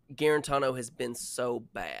 Because Guarantano has been so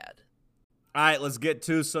bad. All right, let's get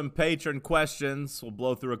to some patron questions. We'll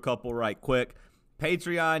blow through a couple right quick.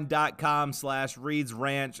 Patreon.com/Reed's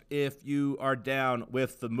Ranch if you are down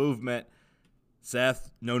with the movement.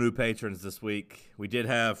 Seth, no new patrons this week. We did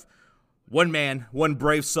have one man, one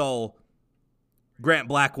brave soul, Grant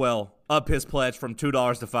Blackwell, up his pledge from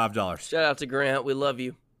 $2 to $5. Shout out to Grant. We love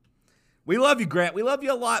you. We love you, Grant. We love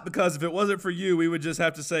you a lot because if it wasn't for you, we would just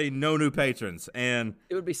have to say no new patrons. And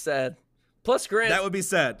it would be sad. Plus, that would be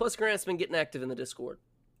sad. Plus, Grant's been getting active in the Discord.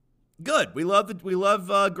 Good. We love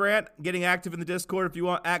Grant getting active in the Discord. If you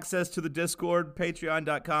want access to the Discord,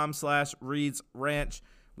 patreon.com/Reed's Ranch.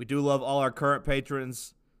 We do love all our current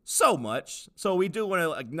patrons so much. So we do want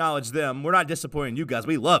to acknowledge them. We're not disappointing you guys.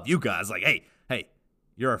 We love you guys. Like, hey,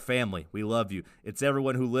 you're our family. We love you. It's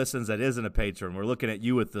everyone who listens that isn't a patron. We're looking at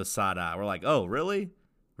you with the side eye. We're like, oh, really?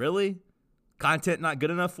 Really? Content not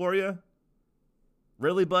good enough for you?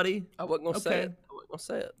 Really, buddy? I wasn't going to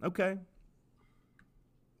say it. Okay.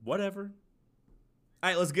 Whatever. All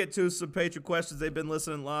right, let's get to some patron questions. They've been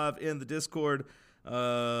listening live in the Discord.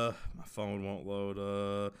 My phone won't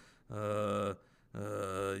load.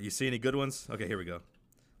 You see any good ones? Okay, here we go.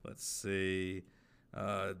 Let's see.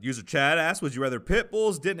 User Chad asked, would you rather pit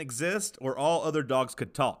bulls didn't exist or all other dogs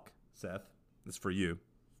could talk? Seth, this is for you.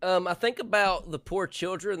 I think about the poor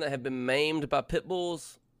children that have been maimed by pit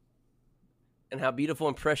bulls and how beautiful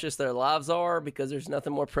and precious their lives are, because there's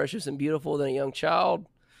nothing more precious and beautiful than a young child.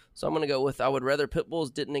 So I'm going to go with I would rather pit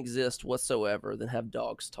bulls didn't exist whatsoever than have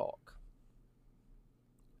dogs talk.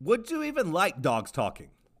 Would you even like dogs talking?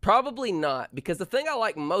 Probably not, because the thing I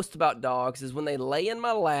like most about dogs is when they lay in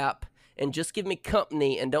my lap and just give me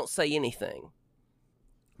company and don't say anything.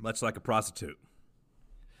 Much like a prostitute.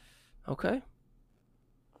 Okay.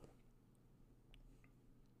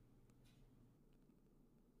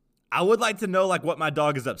 I would like to know what my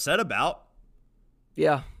dog is upset about.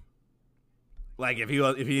 Yeah. Like if he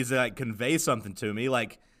needs to convey something to me,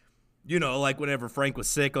 whenever Frank was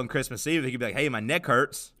sick on Christmas Eve, he could be like, "Hey, my neck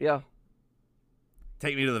hurts. Yeah.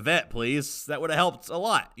 Take me to the vet, please." That would have helped a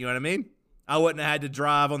lot. You know what I mean? I wouldn't have had to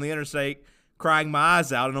drive on the interstate crying my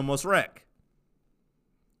eyes out and almost wreck.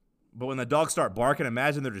 But when the dogs start barking,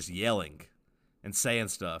 imagine they're just yelling and saying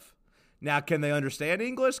stuff. Now, can they understand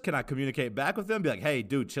English? Can I communicate back with them? Be like, "Hey,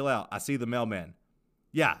 dude, chill out. I see the mailman."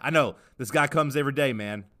 Yeah, I know. This guy comes every day,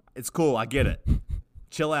 man. It's cool. I get it.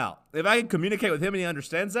 Chill out. If I can communicate with him and he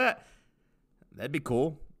understands that, that'd be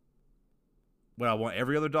cool. Would I want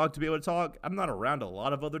every other dog to be able to talk? I'm not around a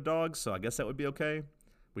lot of other dogs, so I guess that would be okay.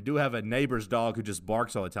 We do have a neighbor's dog who just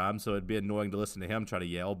barks all the time, so it'd be annoying to listen to him try to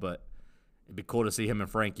yell, but it'd be cool to see him and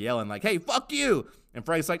Frank yelling like, "Hey, fuck you!" And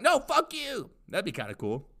Frank's like, "No, fuck you!" That'd be kind of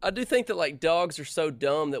cool. I do think that dogs are so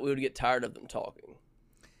dumb that we would get tired of them talking.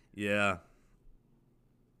 Yeah.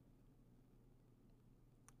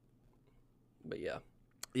 But yeah.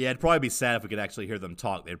 Yeah, it'd probably be sad if we could actually hear them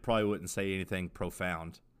talk. They probably wouldn't say anything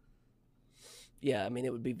profound. Yeah, I mean,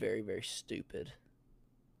 it would be very, very stupid.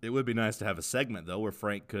 It would be nice to have a segment, though, where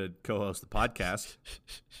Frank could co-host the podcast.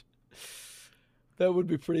 That would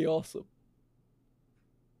be pretty awesome.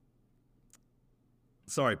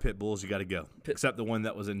 Sorry, pit bulls, you got to go. Except the one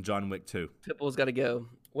that was in John Wick 2. Pitbull's got to go.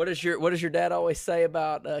 What does your dad always say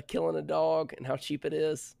about killing a dog and how cheap it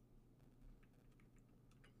is?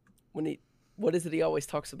 What is it he always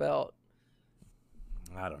talks about?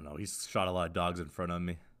 I don't know. He's shot a lot of dogs in front of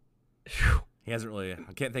me. He hasn't really.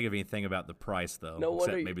 I can't think of anything about the price though. No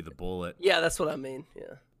wonder. Except maybe the bullet. Yeah, that's what I mean.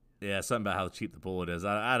 Yeah. Yeah, something about how cheap the bullet is.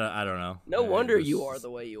 I don't know. No wonder you are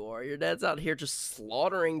the way you are. Your dad's out here just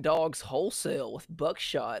slaughtering dogs wholesale with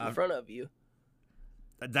buckshot in front of you.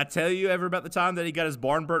 Did I tell you ever about the time that he got his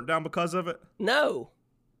barn burnt down because of it? No.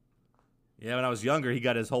 Yeah, when I was younger, he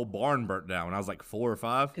got his whole barn burnt down when I was like 4 or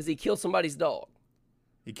 5. Because he killed somebody's dog.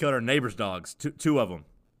 He killed our neighbor's dogs, two of them.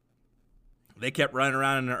 They kept running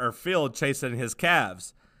around in our field chasing his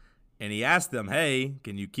calves. And he asked them, hey,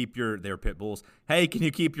 can you keep they were pit bulls. Hey, can you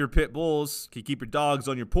keep your pit bulls, can you keep your dogs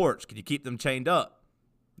on your porch? Can you keep them chained up?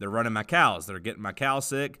 They're running my cows. They're getting my cows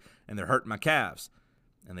sick, and they're hurting my calves.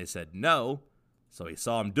 And they said no. So he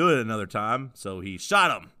saw him do it another time, so he shot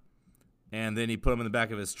them. And then he put them in the back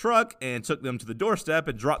of his truck and took them to the doorstep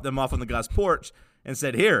and dropped them off on the guy's porch and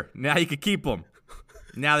said, here, now you can keep them.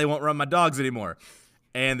 Now they won't run my dogs anymore.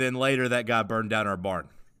 And then later that guy burned down our barn.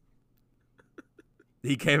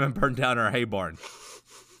 He came and burned down our hay barn.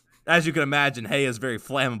 As you can imagine, hay is very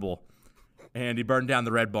flammable. And he burned down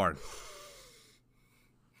the red barn.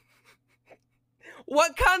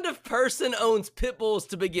 What kind of person owns pit bulls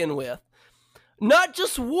to begin with? Not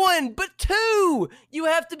just one, but two. You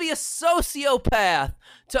have to be a sociopath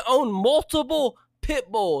to own multiple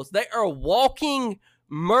pit bulls. They are walking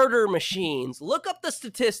murder machines. Look up the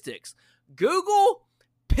statistics. Google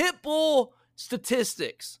pit bull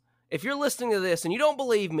statistics. If you're listening to this and you don't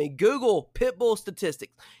believe me, Google pit bull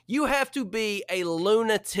statistics. You have to be a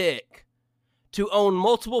lunatic to own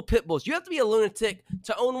multiple pit bulls. You have to be a lunatic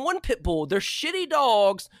to own one pit bull. They're shitty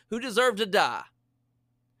dogs who deserve to die.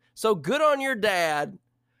 So good on your dad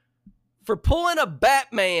for pulling a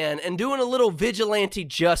Batman and doing a little vigilante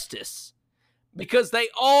justice, because they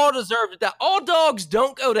all deserve to die. All dogs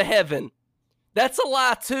don't go to heaven. That's a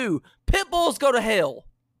lie too. Pit bulls go to hell.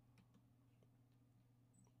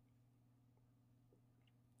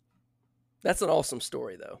 That's an awesome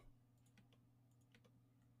story, though.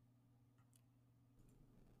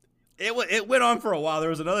 It went on for a while. There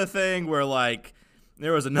was another thing where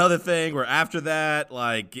after that,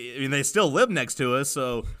 like, I mean, they still live next to us.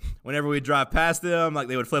 So whenever we drive past them, like,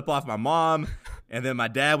 they would flip off my mom. And then my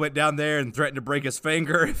dad went down there and threatened to break his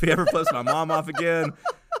finger if he ever flips my mom off again.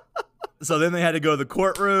 So then they had to go to the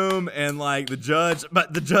courtroom, and like the judge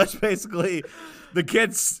basically, the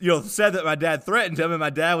kids, said that my dad threatened him, and my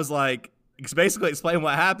dad was like, basically explain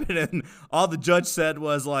what happened, and all the judge said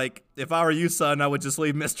was like, if I were you, son, I would just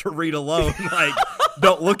leave Mr. Reed alone. Like,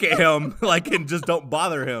 don't look at him, like, and just don't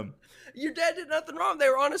bother him. Your dad did nothing wrong. They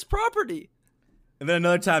were on his property. And then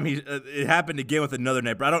another time, it happened again with another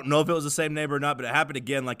neighbor. I don't know if it was the same neighbor or not, but it happened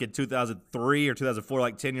again like in 2003 or 2004,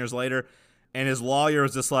 like 10 years later. And his lawyer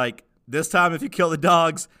was just like, this time if you kill the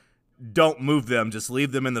dogs, don't move them. Just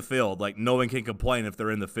leave them in the field. Like, no one can complain if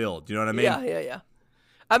they're in the field. Do you know what I mean? Yeah.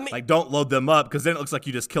 I mean, like, don't load them up, because then it looks like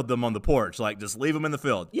you just killed them on the porch. Like, just leave them in the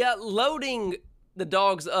field. Yeah, loading the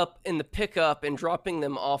dogs up in the pickup and dropping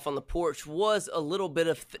them off on the porch was a little bit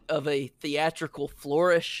of a theatrical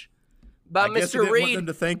flourish by Mr. Reed.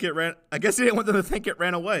 I guess he didn't want them to think it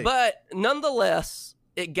ran away. But nonetheless,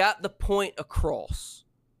 it got the point across.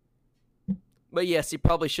 But yes, he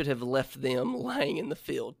probably should have left them lying in the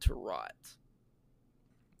field to rot.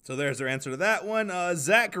 So there's their answer to that one.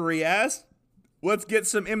 Zachary asked, let's get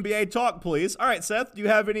some NBA talk, please. All right, Seth, do you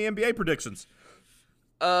have any NBA predictions?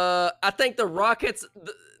 I think the Rockets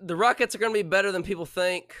are going to be better than people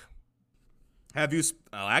think. Have you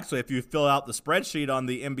actually, if you fill out the spreadsheet on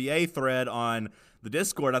the NBA thread on the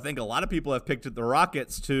Discord, I think a lot of people have picked the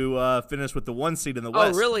Rockets to finish with the 1 seed in the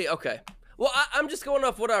West. Oh, really? Okay. Well, I'm just going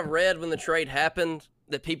off what I read when the trade happened,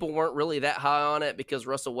 that people weren't really that high on it because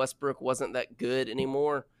Russell Westbrook wasn't that good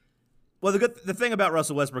anymore. Well, the thing about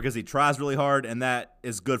Russell Westbrook is he tries really hard, and that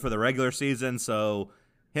is good for the regular season. So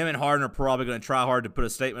him and Harden are probably going to try hard to put a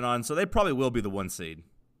statement on. So they probably will be the 1 seed.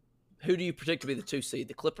 Who do you predict to be the 2 seed?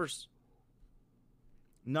 The Clippers?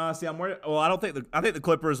 No, see, I'm worried. Well, I think the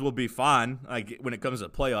Clippers will be fine. Like, when it comes to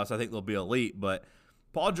playoffs, I think they'll be elite. But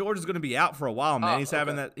Paul George is going to be out for a while, man.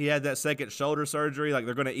 He had that second shoulder surgery. Like,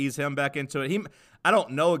 they're going to ease him back into it. I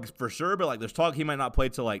don't know for sure, but like, there's talk he might not play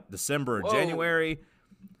till like December or January.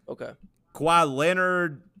 Okay. Kawhi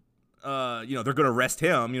Leonard, they're going to rest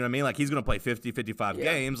him. You know what I mean? Like, he's going to play 50, 55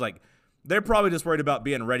 games. Like, they're probably just worried about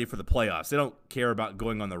being ready for the playoffs. They don't care about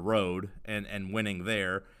going on the road and winning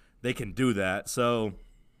there. They can do that. So,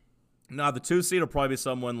 no, the 2 seed will probably be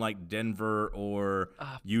someone like Denver or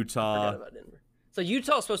Utah. I forgot about Denver. So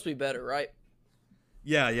Utah's supposed to be better, right?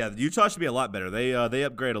 Yeah. Utah should be a lot better. They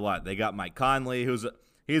upgrade a lot. They got Mike Conley,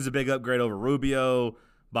 he's a big upgrade over Rubio.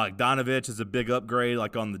 Bogdanovich is a big upgrade,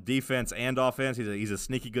 like on the defense and offense. He's a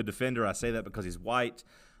sneaky good defender. I say that because he's white,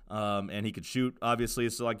 and he can shoot, obviously.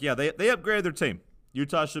 So, like, yeah, they upgraded their team.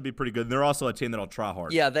 Utah should be pretty good. And they're also a team that'll try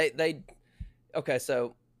hard. Yeah, they okay,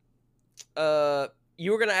 so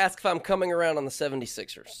you were going to ask if I'm coming around on the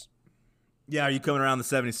 76ers. Yeah, are you coming around the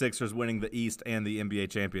 76ers winning the East and the NBA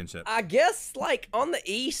championship? I guess, like, on the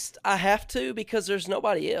East, I have to because there's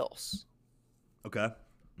nobody else. Okay.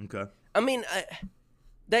 I mean,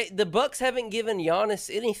 the Bucks haven't given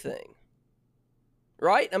Giannis anything,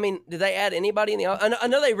 right? I mean, did they add anybody in the? I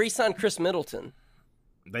know they re-signed Chris Middleton.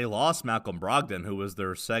 They lost Malcolm Brogdon, who was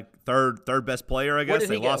their third best player. I guess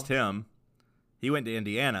they lost him. He went to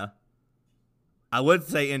Indiana. I would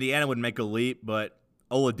say Indiana would make a leap, but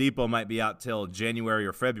Oladipo might be out till January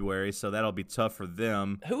or February, so that'll be tough for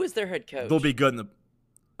them. Who is their head coach? They'll be good in the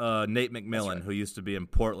Nate McMillan, right, who used to be in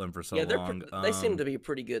Portland for so long. They seem to be a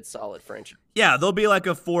pretty good, solid franchise. Yeah, they'll be like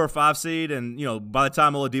a 4 or 5 seed, and by the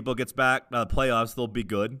time Oladipo gets back by the playoffs, they'll be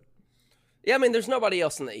good. Yeah, I mean, there's nobody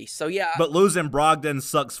else in the East, so yeah. But losing Brogdon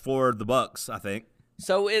sucks for the Bucks, I think.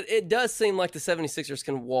 So it does seem like the 76ers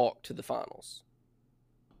can walk to the finals.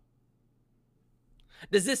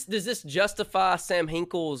 Does this justify Sam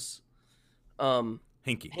Hinkle's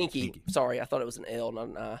Hinkie? Sorry, I thought it was an L, not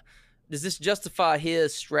an I. Does this justify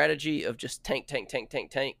his strategy of just tank?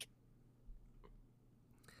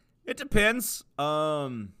 It depends.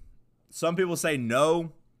 Some people say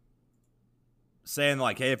no, saying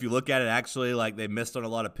like, hey, if you look at it, actually, like, they missed on a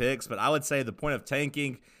lot of picks. But I would say the point of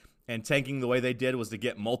tanking the way they did was to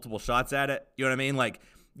get multiple shots at it. You know what I mean? Like,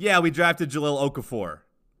 yeah, we drafted Jahlil Okafor,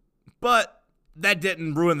 but that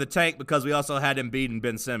didn't ruin the tank because we also had Embiid and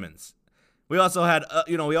Ben Simmons. We also had,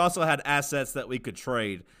 assets that we could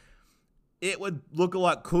trade. It would look a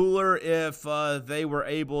lot cooler if they were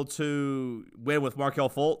able to win with Markelle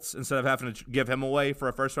Fultz instead of having to give him away for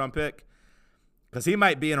a first-round pick. Because he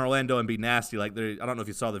might be in Orlando and be nasty. Like, I don't know if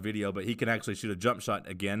you saw the video, but he can actually shoot a jump shot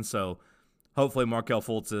again. So hopefully Markelle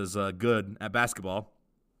Fultz is good at basketball.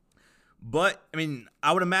 But, I mean,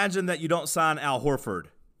 I would imagine that you don't sign Al Horford,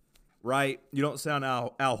 right? You don't sign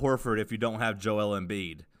Al Horford if you don't have Joel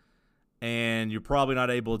Embiid. And you're probably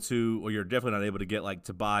not able to, or you're definitely not able to get like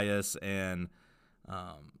Tobias and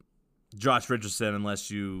Josh Richardson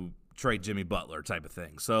unless you trade Jimmy Butler type of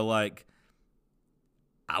thing. So, like,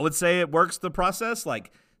 I would say it works the process.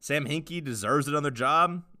 Like, Sam Hinkie deserves another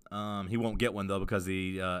job. He won't get one, though, because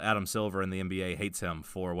the Adam Silver in the NBA hates him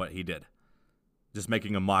for what he did. Just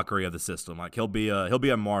making a mockery of the system. Like, he'll be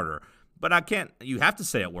a martyr. But you have to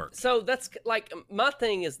say it works. So that's, like, my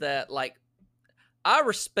thing is that, like, I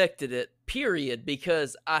respected it, period,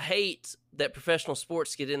 because I hate that professional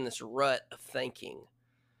sports get in this rut of thinking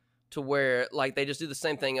to where, like, they just do the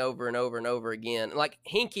same thing over and over and over again. Like,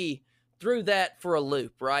 Hinkie threw that for a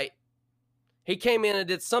loop, right? He came in and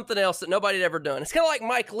did something else that nobody had ever done. It's kind of like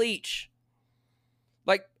Mike Leach.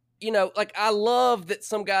 Like, like, I love that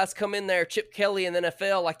some guys come in there, Chip Kelly in the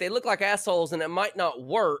NFL, like, they look like assholes and it might not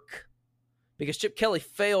work because Chip Kelly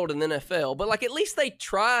failed in the NFL, but, like, at least they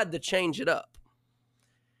tried to change it up.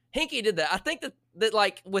 Hinkie did that. I think that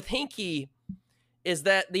like with Hinkie is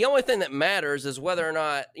that the only thing that matters is whether or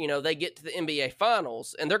not, they get to the NBA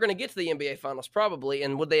Finals, and they're going to get to the NBA Finals probably.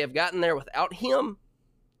 And would they have gotten there without him?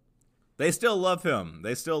 They still love him.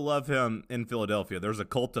 They still love him in Philadelphia. There's a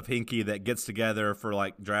cult of Hinkie that gets together for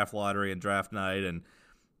like draft lottery and draft night, and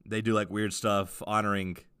they do like weird stuff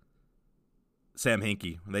honoring Sam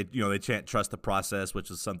Hinkie. They chant "Trust the process,"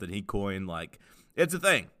 which is something he coined. Like, it's a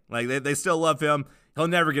thing. Like, they still love him. He'll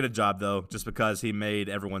never get a job, though, just because he made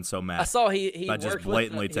everyone so mad. I saw he by just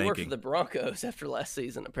blatantly tanking. He worked for the Broncos after last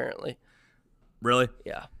season, apparently. Really?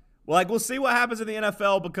 Yeah. Well, like, we'll see what happens in the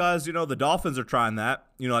NFL because, the Dolphins are trying that.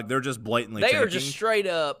 Like, they're just blatantly tanking. They are just straight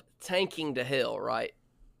up tanking to hell, right?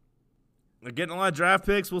 They're getting a lot of draft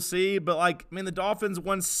picks. We'll see. But, like, I mean, the Dolphins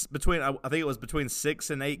won I think it was between 6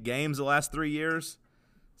 and 8 games the last 3 years.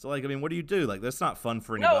 So, like, I mean, what do you do? Like, that's not fun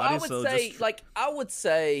for anybody.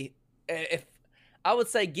 I would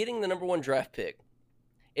say getting the number 1 draft pick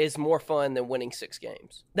is more fun than winning 6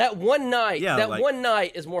 games. That one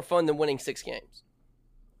night is more fun than winning 6 games.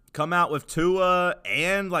 Come out with Tua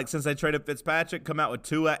and, like, since they traded Fitzpatrick, come out with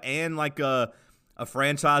Tua and, like, a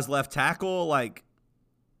franchise left tackle. Like,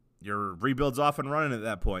 your rebuild's off and running at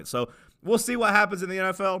that point. So we'll see what happens in the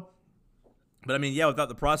NFL. But, I mean, yeah, without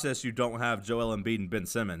the process, you don't have Joel Embiid and Ben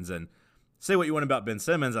Simmons. And say what you want about Ben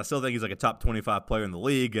Simmons, I still think he's like a top 25 player in the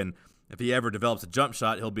league. And if he ever develops a jump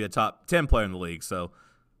shot, he'll be a top 10 player in the league. So,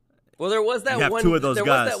 well, there was that you have one. two of those there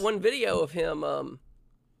guys. was that one video of him.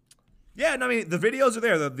 Yeah, no, I mean, the videos are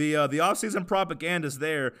there. The offseason propaganda is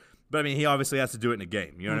there. But, I mean, he obviously has to do it in a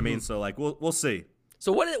game. You know what I mean? So, like, we'll see.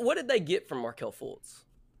 So what did they get from Markelle Fultz?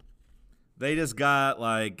 They just got,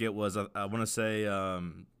 like, it was, I want to say,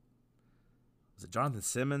 was it Jonathan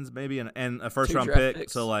Simmons maybe, and a first-round pick?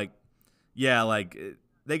 Picks. So, like, yeah, like,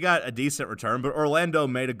 they got a decent return. But Orlando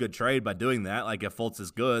made a good trade by doing that. Like, if Fultz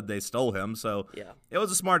is good, they stole him. So, Yeah. it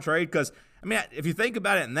was a smart trade because, I mean, if you think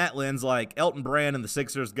about it in that lens, like, Elton Brand and the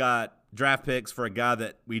Sixers got draft picks for a guy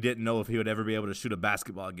that we didn't know if he would ever be able to shoot a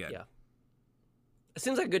basketball again. Yeah. It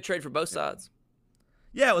seems like a good trade for both sides.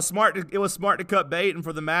 Yeah, it was smart. It was smart to cut bait, and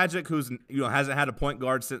for the Magic, who's hasn't had a point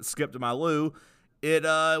guard since Skip to Malou, it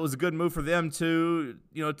was a good move for them to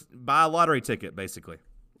buy a lottery ticket, basically.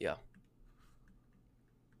 Yeah.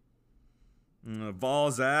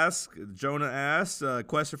 Jonah asks,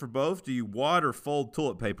 question for both: do you wad or fold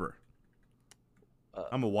toilet paper?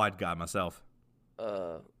 I'm a wad guy myself.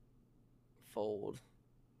 Fold.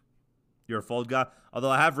 You're a fold guy,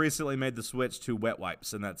 although I have recently made the switch to wet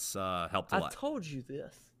wipes, and that's helped a I lot. told you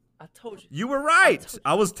this. I told you. You were right.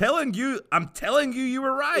 I was telling you. I'm telling you, you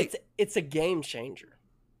were right. It's a game changer.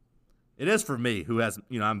 It is for me, who has,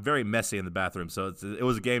 I'm very messy in the bathroom, so it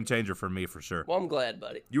was a game changer for me for sure. Well, I'm glad,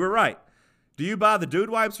 buddy. You were right. Do you buy the dude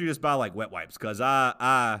wipes or you just buy like wet wipes? Because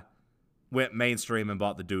I went mainstream and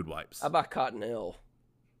bought the dude wipes. I buy Cottonelle.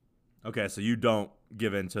 Okay, so you don't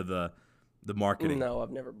give in to the marketing. No,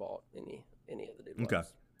 I've never bought any of the dude wipes. Okay.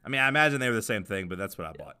 I mean, I imagine they were the same thing, but that's what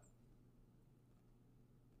I bought.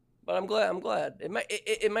 But I'm glad.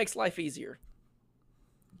 It makes life easier.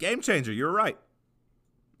 Game changer. You're right.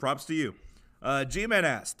 Props to you. G-Man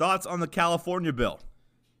asks, thoughts on the California bill?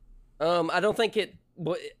 I don't think it.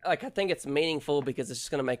 I think it's meaningful because it's just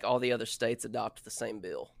going to make all the other states adopt the same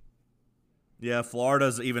bill. Yeah,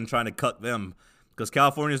 Florida's even trying to cut them because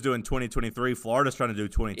California's doing 2023. Florida's trying to do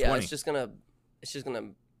 2020. Yeah, it's just gonna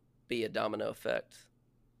be a domino effect.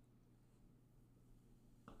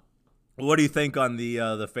 What do you think on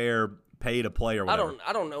the fair pay to play or whatever?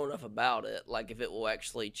 I don't know enough about it. Like if it will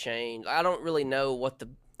actually change. I don't really know what the.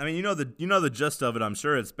 I mean, you know the gist of it. I'm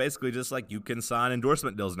sure it's basically just like you can sign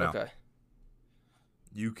endorsement deals now. Okay.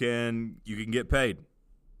 You can get paid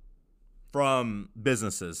from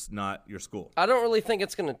businesses, not your school. I don't really think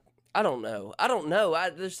it's gonna. I don't know.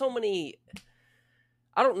 There's so many.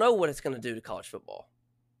 I don't know what it's gonna do to college football.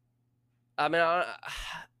 I mean,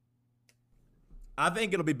 I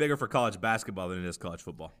think it'll be bigger for college basketball than it is college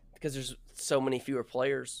football because there's so many fewer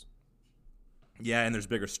players. Yeah, and there's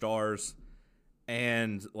bigger stars,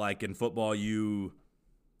 and like in football, you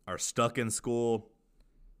are stuck in school.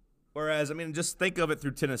 Whereas, I mean, just think of it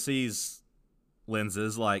through Tennessee's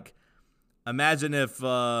lenses. Like, imagine if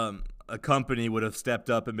a company would have stepped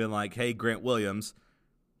up and been like, hey, Grant Williams,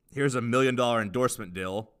 here's $1 million endorsement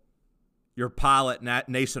deal. You're Pilot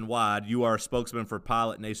nationwide. You are a spokesman for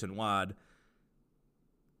Pilot nationwide.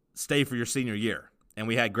 Stay for your senior year. And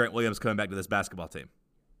we had Grant Williams coming back to this basketball team.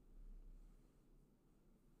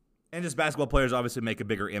 And just basketball players obviously make a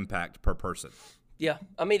bigger impact per person. Yeah,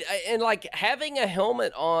 I mean, and like having a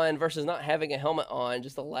helmet on versus not having a helmet on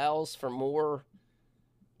just allows for more.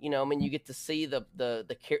 I mean, you get to see the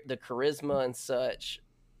charisma and such,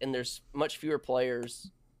 and there's much fewer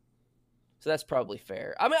players, so that's probably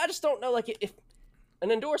fair. I mean, I just don't know, like if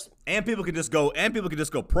an endorsement and people can just go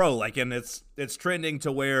pro, like, and it's trending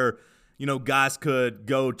to where guys could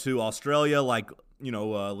go to Australia, like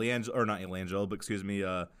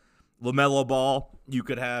LaMelo Ball. You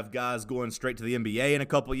could have guys going straight to the NBA in a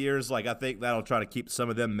couple years. Like, I think that'll try to keep some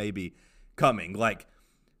of them maybe coming. Like,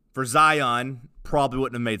 for Zion, probably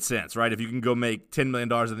wouldn't have made sense, right? If you can go make $10 million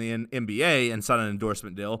in the NBA and sign an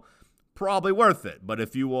endorsement deal, probably worth it. But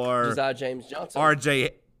if you are Josiah James Johnson,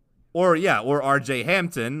 RJ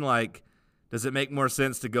Hampton, like, does it make more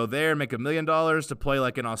sense to go there and make $1 million to play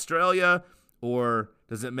like in Australia? Or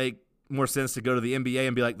does it make more sense to go to the NBA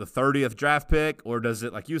and be like the 30th draft pick? Or does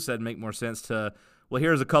it, like you said, make more sense to, well,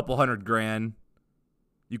 here's a couple $100,000.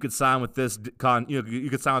 You could sign with this you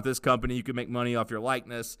could sign with this company. You could make money off your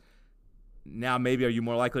likeness. Now, maybe are you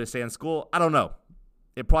more likely to stay in school? I don't know.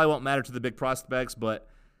 It probably won't matter to the big prospects, but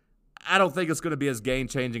I don't think it's going to be as game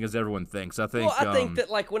changing as everyone thinks. I think that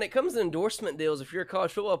like when it comes to endorsement deals, if you're a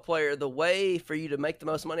college football player, the way for you to make the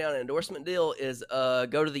most money on an endorsement deal is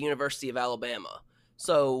go to the University of Alabama.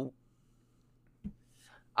 So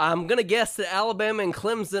I'm going to guess that Alabama and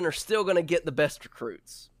Clemson are still going to get the best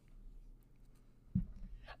recruits.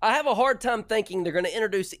 I have a hard time thinking they're going to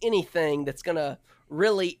introduce anything that's going to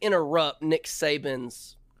really interrupt Nick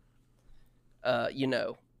Saban's, I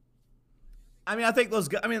mean, I think those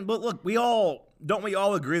guys, but look, we all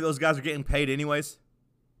agree those guys are getting paid anyways?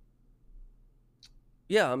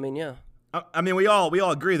 Yeah, yeah. I mean, we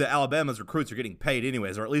all agree that Alabama's recruits are getting paid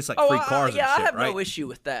anyways, or at least like free cars and shit, I have right? no issue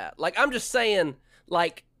with that. Like, I'm just saying,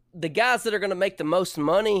 like, the guys that are going to make the most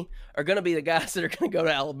money are going to be the guys that are going to go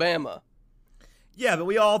to Alabama. Yeah, but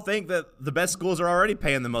we all think that the best schools are already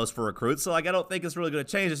paying the most for recruits, so like I don't think it's really going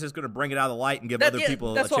to change. It's just going to bring it out of the light and give other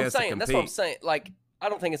people a chance to compete. That's what I'm saying. Like, I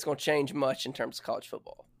don't think it's going to change much in terms of college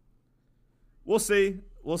football. We'll see.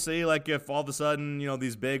 Like if all of a sudden,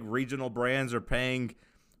 these big regional brands are paying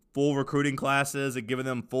full recruiting classes and giving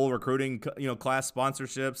them full recruiting, class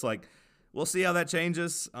sponsorships. Like, we'll see how that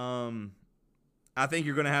changes. I think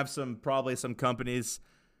you're going to have probably some companies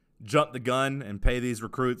jump the gun and pay these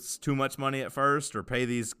recruits too much money at first, or pay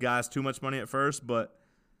these guys too much money at first. But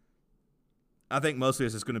I think mostly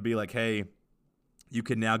it's just going to be like, hey, you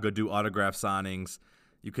can now go do autograph signings.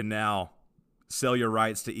 You can now sell your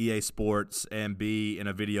rights to EA Sports and be in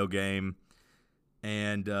a video game,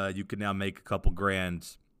 and you can now make a couple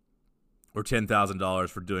grand or $10,000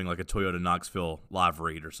 for doing like a Toyota Knoxville live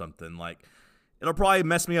read or something. Like, it'll probably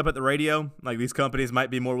mess me up at the radio. Like, these companies might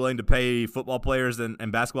be more willing to pay football players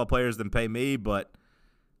and basketball players than pay me, but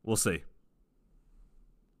we'll see.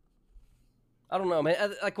 I don't know,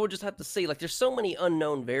 man. Like, we'll just have to see. Like, there's so many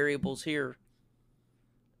unknown variables here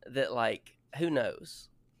that, like, who knows?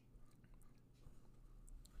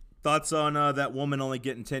 Thoughts on that woman only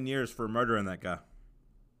getting 10 years for murdering that guy?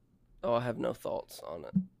 Oh, I have no thoughts on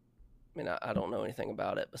it. I mean, I don't know anything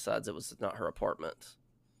about it besides it was not her apartment.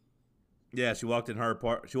 Yeah, she walked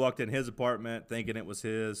in his apartment thinking it was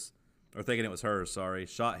his, or thinking it was hers, sorry.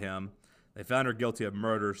 Shot him. They found her guilty of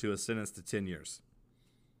murder. She was sentenced to 10 years.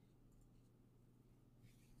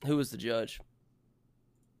 Who was the judge?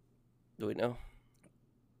 Do we know?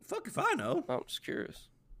 Fuck if I know. I'm just curious.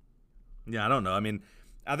 Yeah, I don't know. I mean,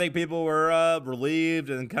 I think people were relieved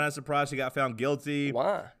and kind of surprised she got found guilty.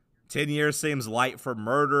 Why? 10 years seems light for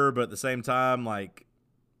murder, but at the same time, like,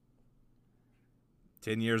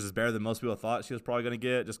 10 years is better than most people thought she was probably going to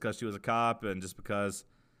get, just because she was a cop and just because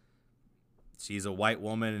she's a white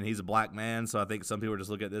woman and he's a black man. So I think some people just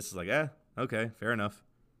look at this as like, okay, fair enough.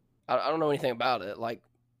 I don't know anything about it. Like,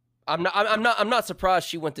 I'm not surprised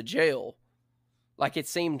she went to jail. Like, it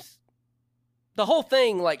seemed, the whole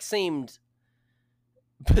thing like seemed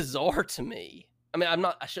bizarre to me. I mean,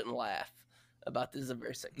 I shouldn't laugh about this. Is a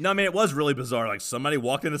very sick. No, I mean, it was really bizarre. Like, somebody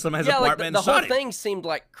walked into somebody's apartment and the shot whole him. thing seemed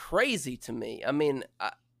like crazy to me. I mean,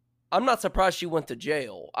 I'm not surprised she went to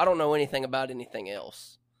jail. I don't know anything about anything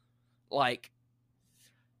else. Like,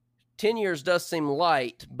 10 years does seem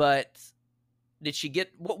light, but did she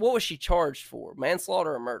get, what was she charged for?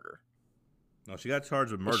 Manslaughter or murder? No, she got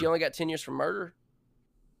charged with murder. And she only got 10 years for murder?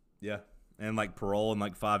 Yeah, and like parole in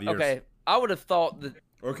like 5 years. Okay, I would have thought that.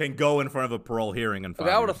 Or can go in front of a parole hearing in 5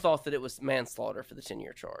 years. I would have thought that it was manslaughter for the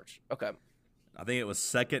 10-year charge. Okay. I think it was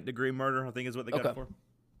second-degree murder, I think is what they got it for.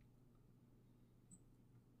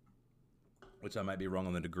 Which I might be wrong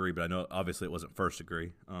on the degree, but I know obviously it wasn't first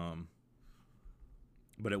degree.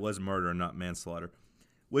 But it was murder and not manslaughter.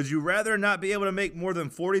 Would you rather not be able to make more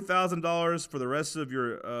than $40,000 for the rest of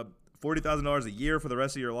your $40,000 a year for the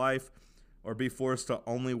rest of your life, or be forced to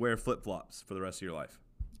only wear flip-flops for the rest of your life?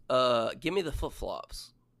 Give me the flip-flops.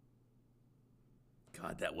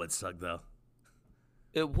 God, that would suck, though.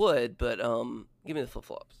 It would, but give me the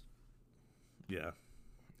flip-flops. Yeah.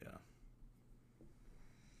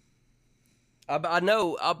 I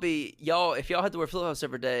know y'all, if y'all had to wear flip-flops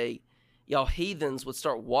every day, y'all heathens would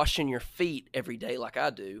start washing your feet every day like I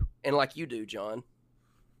do, and like you do, John.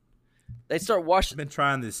 They'd start washing. I've been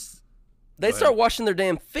trying this. They'd start washing their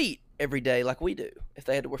damn feet every day like we do if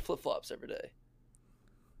they had to wear flip-flops every day.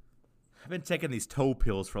 I've been taking these toe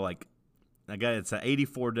pills for like, it's an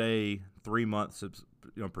 84-day, 3 months,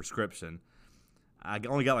 prescription. I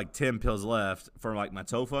only got like 10 pills left for like my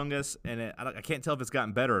toe fungus, and I can't tell if it's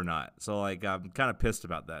gotten better or not. So like, I'm kind of pissed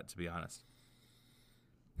about that, to be honest.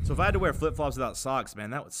 So if I had to wear flip-flops without socks,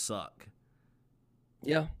 man, that would suck.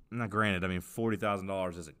 Yeah. Now, granted, I mean,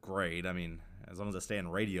 $40,000 isn't great. I mean, as long as I stay in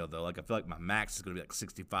radio, though, like I feel like my max is going to be like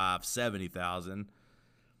 $65,000, $70,000.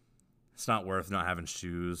 It's not worth not having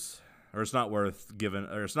shoes. Or it's not worth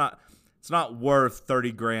it's not worth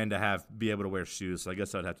 $30,000 to be able to wear shoes. So I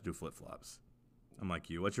guess I'd have to do flip flops. I'm like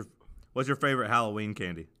you. What's your favorite Halloween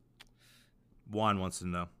candy? Juan wants to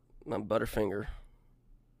know. My Butterfinger.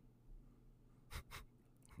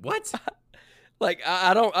 What? Like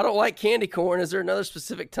I don't like candy corn. Is there another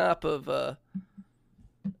specific type of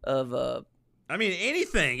I mean,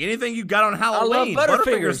 anything you got on I Halloween. love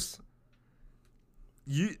Butterfingers.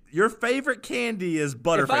 Your favorite candy is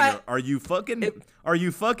Butterfinger. Are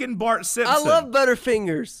you fucking Bart Simpson? I love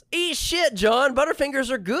Butterfingers. Eat shit, John. Butterfingers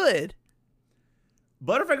are good.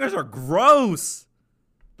 Butterfingers are gross.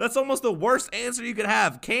 That's almost the worst answer you could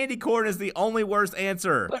have. Candy corn is the only worst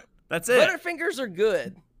answer. That's it. Butterfingers are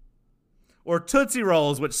good. Or Tootsie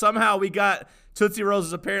Rolls, which somehow we got. Tootsie Rolls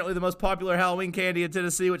is apparently the most popular Halloween candy in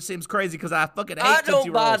Tennessee, which seems crazy because I fucking hate Tootsie Rolls. I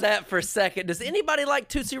don't buy that for a second. Does anybody like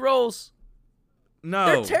Tootsie Rolls? No.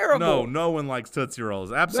 They're terrible. No one likes Tootsie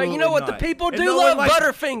Rolls. Absolutely But you know what? not. The people And do no love one likes-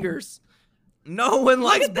 Butterfingers. No one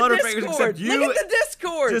likes Look at the Butterfingers Discord. except you. Look at the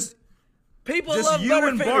Discord. Just people just love you Butterfingers.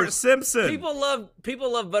 and Bart Simpson. People love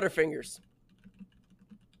Butterfingers.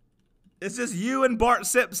 It's just you and Bart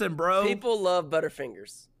Simpson, bro. People love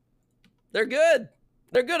Butterfingers. They're good.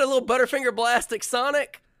 They're good. A little Butterfinger Blastic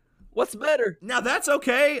Sonic. What's better? Now that's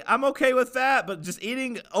okay. I'm okay with that. But just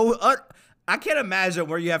eating. I can't imagine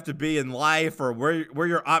where you have to be in life or where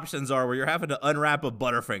your options are, where you're having to unwrap a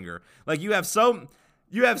Butterfinger. Like you have so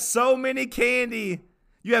many candy.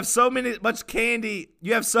 You have so much candy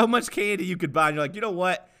you could buy. And you're like, you know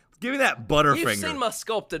what? Give me that Butterfinger. You've seen my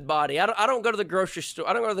sculpted body. I don't go to the grocery store.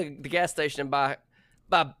 I don't go to the gas station and buy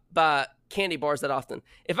candy bars that often.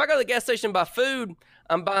 If I go to the gas station and buy food,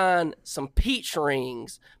 I'm buying some peach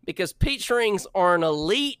rings because peach rings are an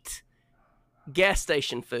elite gas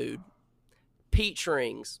station food. Peach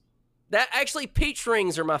rings. Peach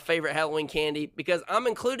rings are my favorite Halloween candy because I'm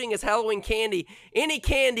including as Halloween candy any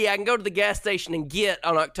candy I can go to the gas station and get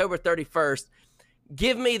on October 31st.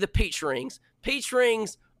 Give me the peach rings. Peach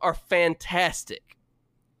rings are fantastic.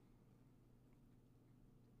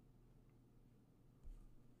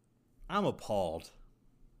 I'm appalled.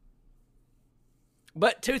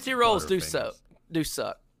 But Tootsie Rolls do suck.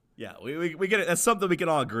 Yeah, we get it. That's something we can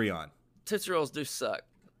all agree on. Tootsie Rolls do suck.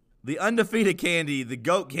 The undefeated candy, the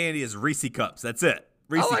GOAT candy is Reese Cups. That's it.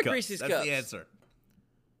 Reese like Cups. Reese's That's Cups. the answer.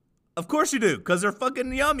 Of course you do, because they're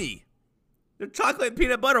fucking yummy. They're chocolate and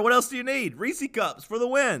peanut butter. What else do you need? Reese Cups for the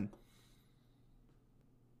win.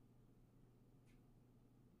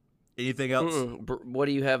 Anything else? What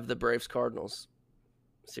do you have the Braves Cardinals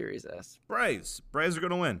series as? Braves. Braves are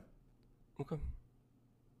going to win. Okay.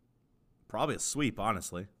 Probably a sweep,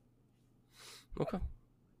 honestly. Okay.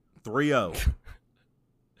 3-0.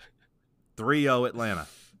 3-0 Atlanta.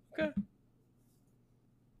 Okay.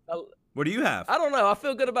 What do you have? I don't know. I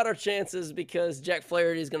feel good about our chances because Jack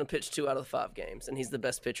Flaherty is going to pitch 2 out of the 5 games, and he's the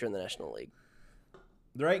best pitcher in the National League.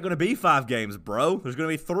 There ain't going to be 5 games, bro. There's going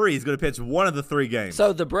to be 3. He's going to pitch 1 of the 3 games.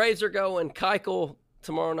 So the Braves are going Keuchel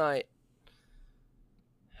tomorrow night.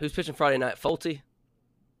 Who's pitching Friday night? Folty?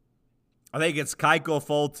 I think it's Keuchel,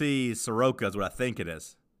 Folty, Soroka is what I think it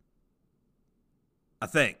is. I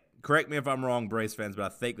think. Correct me if I'm wrong, Braves fans, but I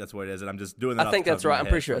think that's what it is, and I'm just doing that I think that's right. I'm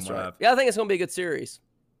pretty sure that's right. Yeah, I think it's going to be a good series.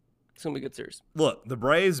 It's going to be a good series. Look, the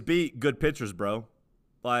Braves beat good pitchers, bro.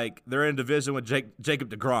 Like, they're in division with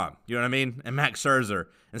Jacob deGrom, you know what I mean? And Max Scherzer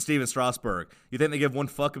and Steven Strasburg. You think they give one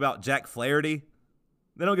fuck about Jack Flaherty?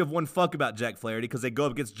 They don't give one fuck about Jack Flaherty because they go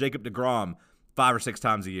up against Jacob deGrom 5 or 6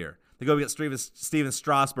 times a year. They go up against Steven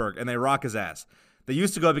Strasburg, and they rock his ass. They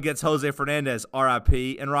used to go up against Jose Fernandez,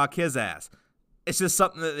 RIP, and rock his ass. It's just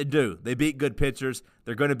something that they do. They beat good pitchers.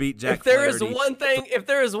 They're going to beat Jack Flaherty. If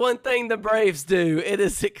there is one thing the Braves do, it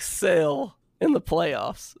is excel in the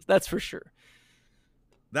playoffs. That's for sure.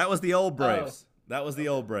 That was the old Braves. That was the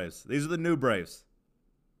old Braves. These are the new Braves.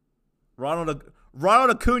 Ronald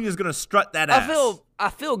Acuna is going to strut that ass. I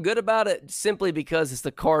feel good about it simply because it's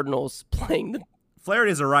the Cardinals playing the.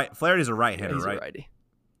 Flaherty's a right-hander, He's right? a righty.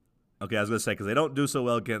 Okay, I was going to say because they don't do so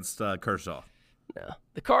well against Kershaw. No,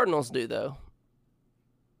 the Cardinals do though.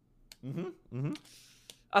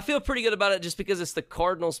 I feel pretty good about it just because it's the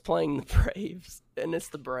Cardinals playing the Braves, and it's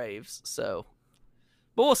the Braves. So,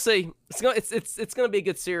 but we'll see. It's gonna be a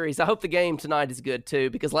good series. I hope the game tonight is good too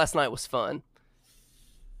because last night was fun.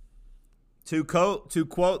 To quote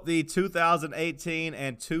the 2018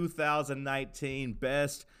 and 2019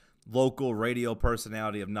 best local radio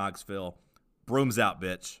personality of Knoxville, brooms out,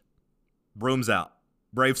 bitch. Brooms out.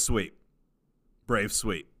 Brave sweep. Brave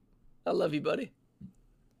sweep. I love you, buddy.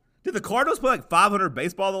 Did the Cardinals play like 500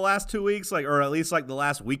 baseball the last 2 weeks, or at least like the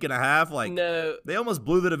last week and a half? Like, no, they almost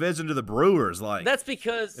blew the division to the Brewers. Like, that's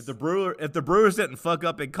because if the Brewers didn't fuck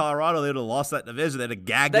up in Colorado, they'd have lost that division. They'd have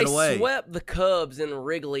gagged it away. They swept the Cubs in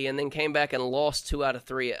Wrigley and then came back and lost 2 out of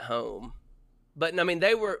 3 at home. But I mean,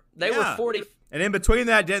 they were Yeah. 40. And in between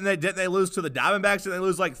that, didn't they lose to the Diamondbacks? Didn't they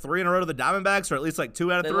lose like 3 in a row to the Diamondbacks, or at least like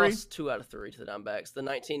 2 out of They 3? lost 2 out of 3 to the Diamondbacks, the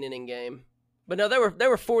 19-inning game. But no, they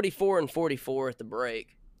were 44 and 44 at the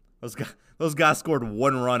break. Those guys scored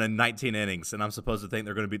 1 run in 19 innings, and I'm supposed to think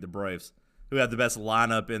they're going to beat the Braves, who have the best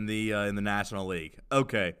lineup in the National League.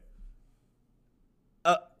 Okay.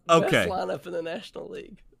 Okay. Best lineup in the National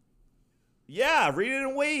League. Yeah, read it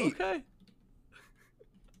and wait. Okay.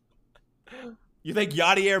 You think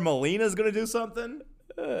Yadier Molina is going to do something?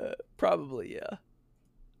 Probably, yeah.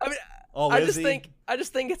 I mean, Oh, I is just he? think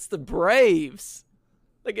it's the Braves.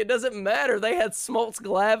 Like, it doesn't matter. They had Smoltz,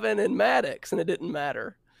 Glavine, and Maddox, and it didn't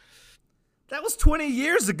matter. That was 20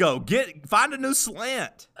 years ago. Find a new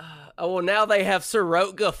slant. Oh, well, now they have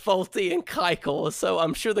Soroka, Fulte, and Keuchel, so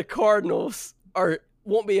I'm sure the Cardinals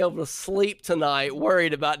won't be able to sleep tonight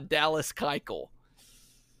worried about Dallas Keuchel.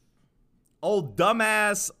 Old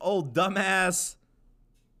dumbass.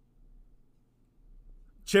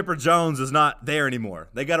 Chipper Jones is not there anymore.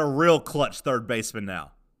 They got a real clutch third baseman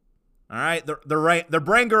now. All right, the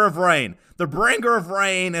bringer of rain. The bringer of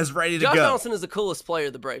rain is ready to Josh go. Donaldson is the coolest player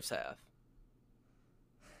the Braves have.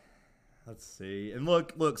 Let's see. And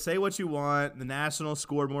look, say what you want. The Nationals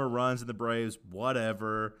scored more runs than the Braves,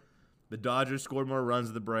 whatever. The Dodgers scored more runs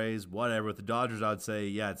than the Braves, whatever. With the Dodgers, I'd say,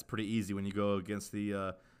 yeah, it's pretty easy when you go against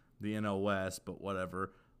the NL West, but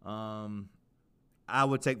whatever. I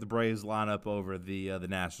would take the Braves lineup over the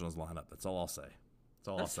Nationals lineup. That's all I'll say. That's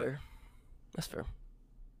all I'll say. Fair. That's fair.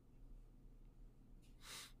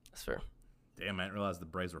 That's fair. Damn, I didn't realize the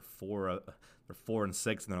Braves were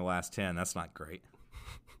 4-6 in their last 10. That's not great.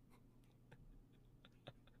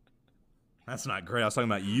 That's not great. I was talking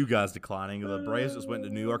about you guys declining. The Braves just went to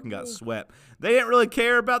New York and got swept. They didn't really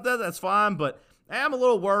care about that. That's fine, but I'm a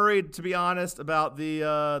little worried, to be honest, about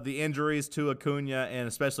the injuries to Acuna and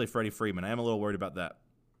especially Freddie Freeman. I am a little worried about that.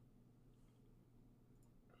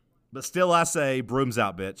 But still, I say, brooms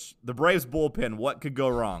out, bitch. The Braves bullpen, what could go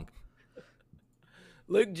wrong?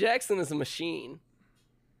 Luke Jackson is a machine.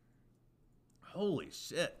 Holy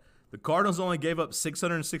shit. The Cardinals only gave up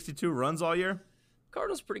 662 runs all year?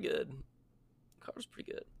 Cardinals pretty good.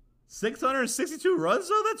 662 runs,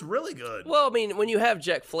 though? That's really good. Well, I mean, when you have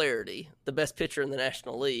Jack Flaherty, the best pitcher in the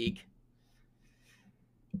National League,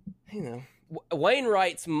 you know,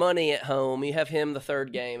 Wainwright's money at home. You have him the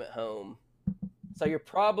third game at home. So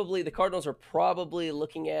the Cardinals are probably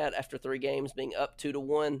looking at, after 3 games, being up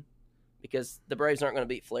 2-1 because the Braves aren't going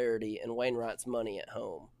to beat Flaherty and Wainwright's money at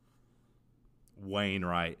home.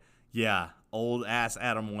 Wainwright. Yeah, old-ass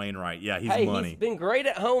Adam Wainwright. Yeah, he's money. He's been great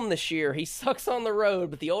at home this year. He sucks on the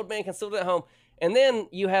road, but the old man can still do it at home. And then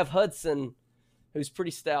you have Hudson, who's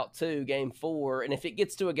pretty stout too, game 4. And if it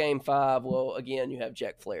gets to a game 5, well, again, you have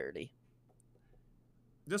Jack Flaherty.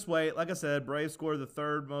 Just wait. Like I said, Braves scored the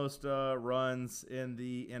 3rd most runs in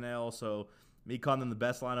the NL, so me calling them the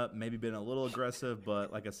best lineup, maybe been a little aggressive,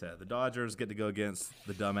 but like I said, the Dodgers get to go against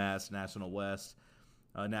the dumbass National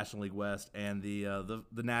League West, and the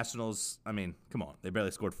Nationals. I mean, come on, they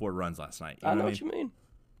barely scored 4 runs last night. I know what you mean.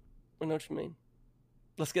 I know what you mean.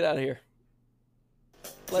 Let's get out of here.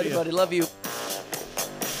 Later, buddy. Love you.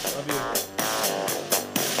 Love you.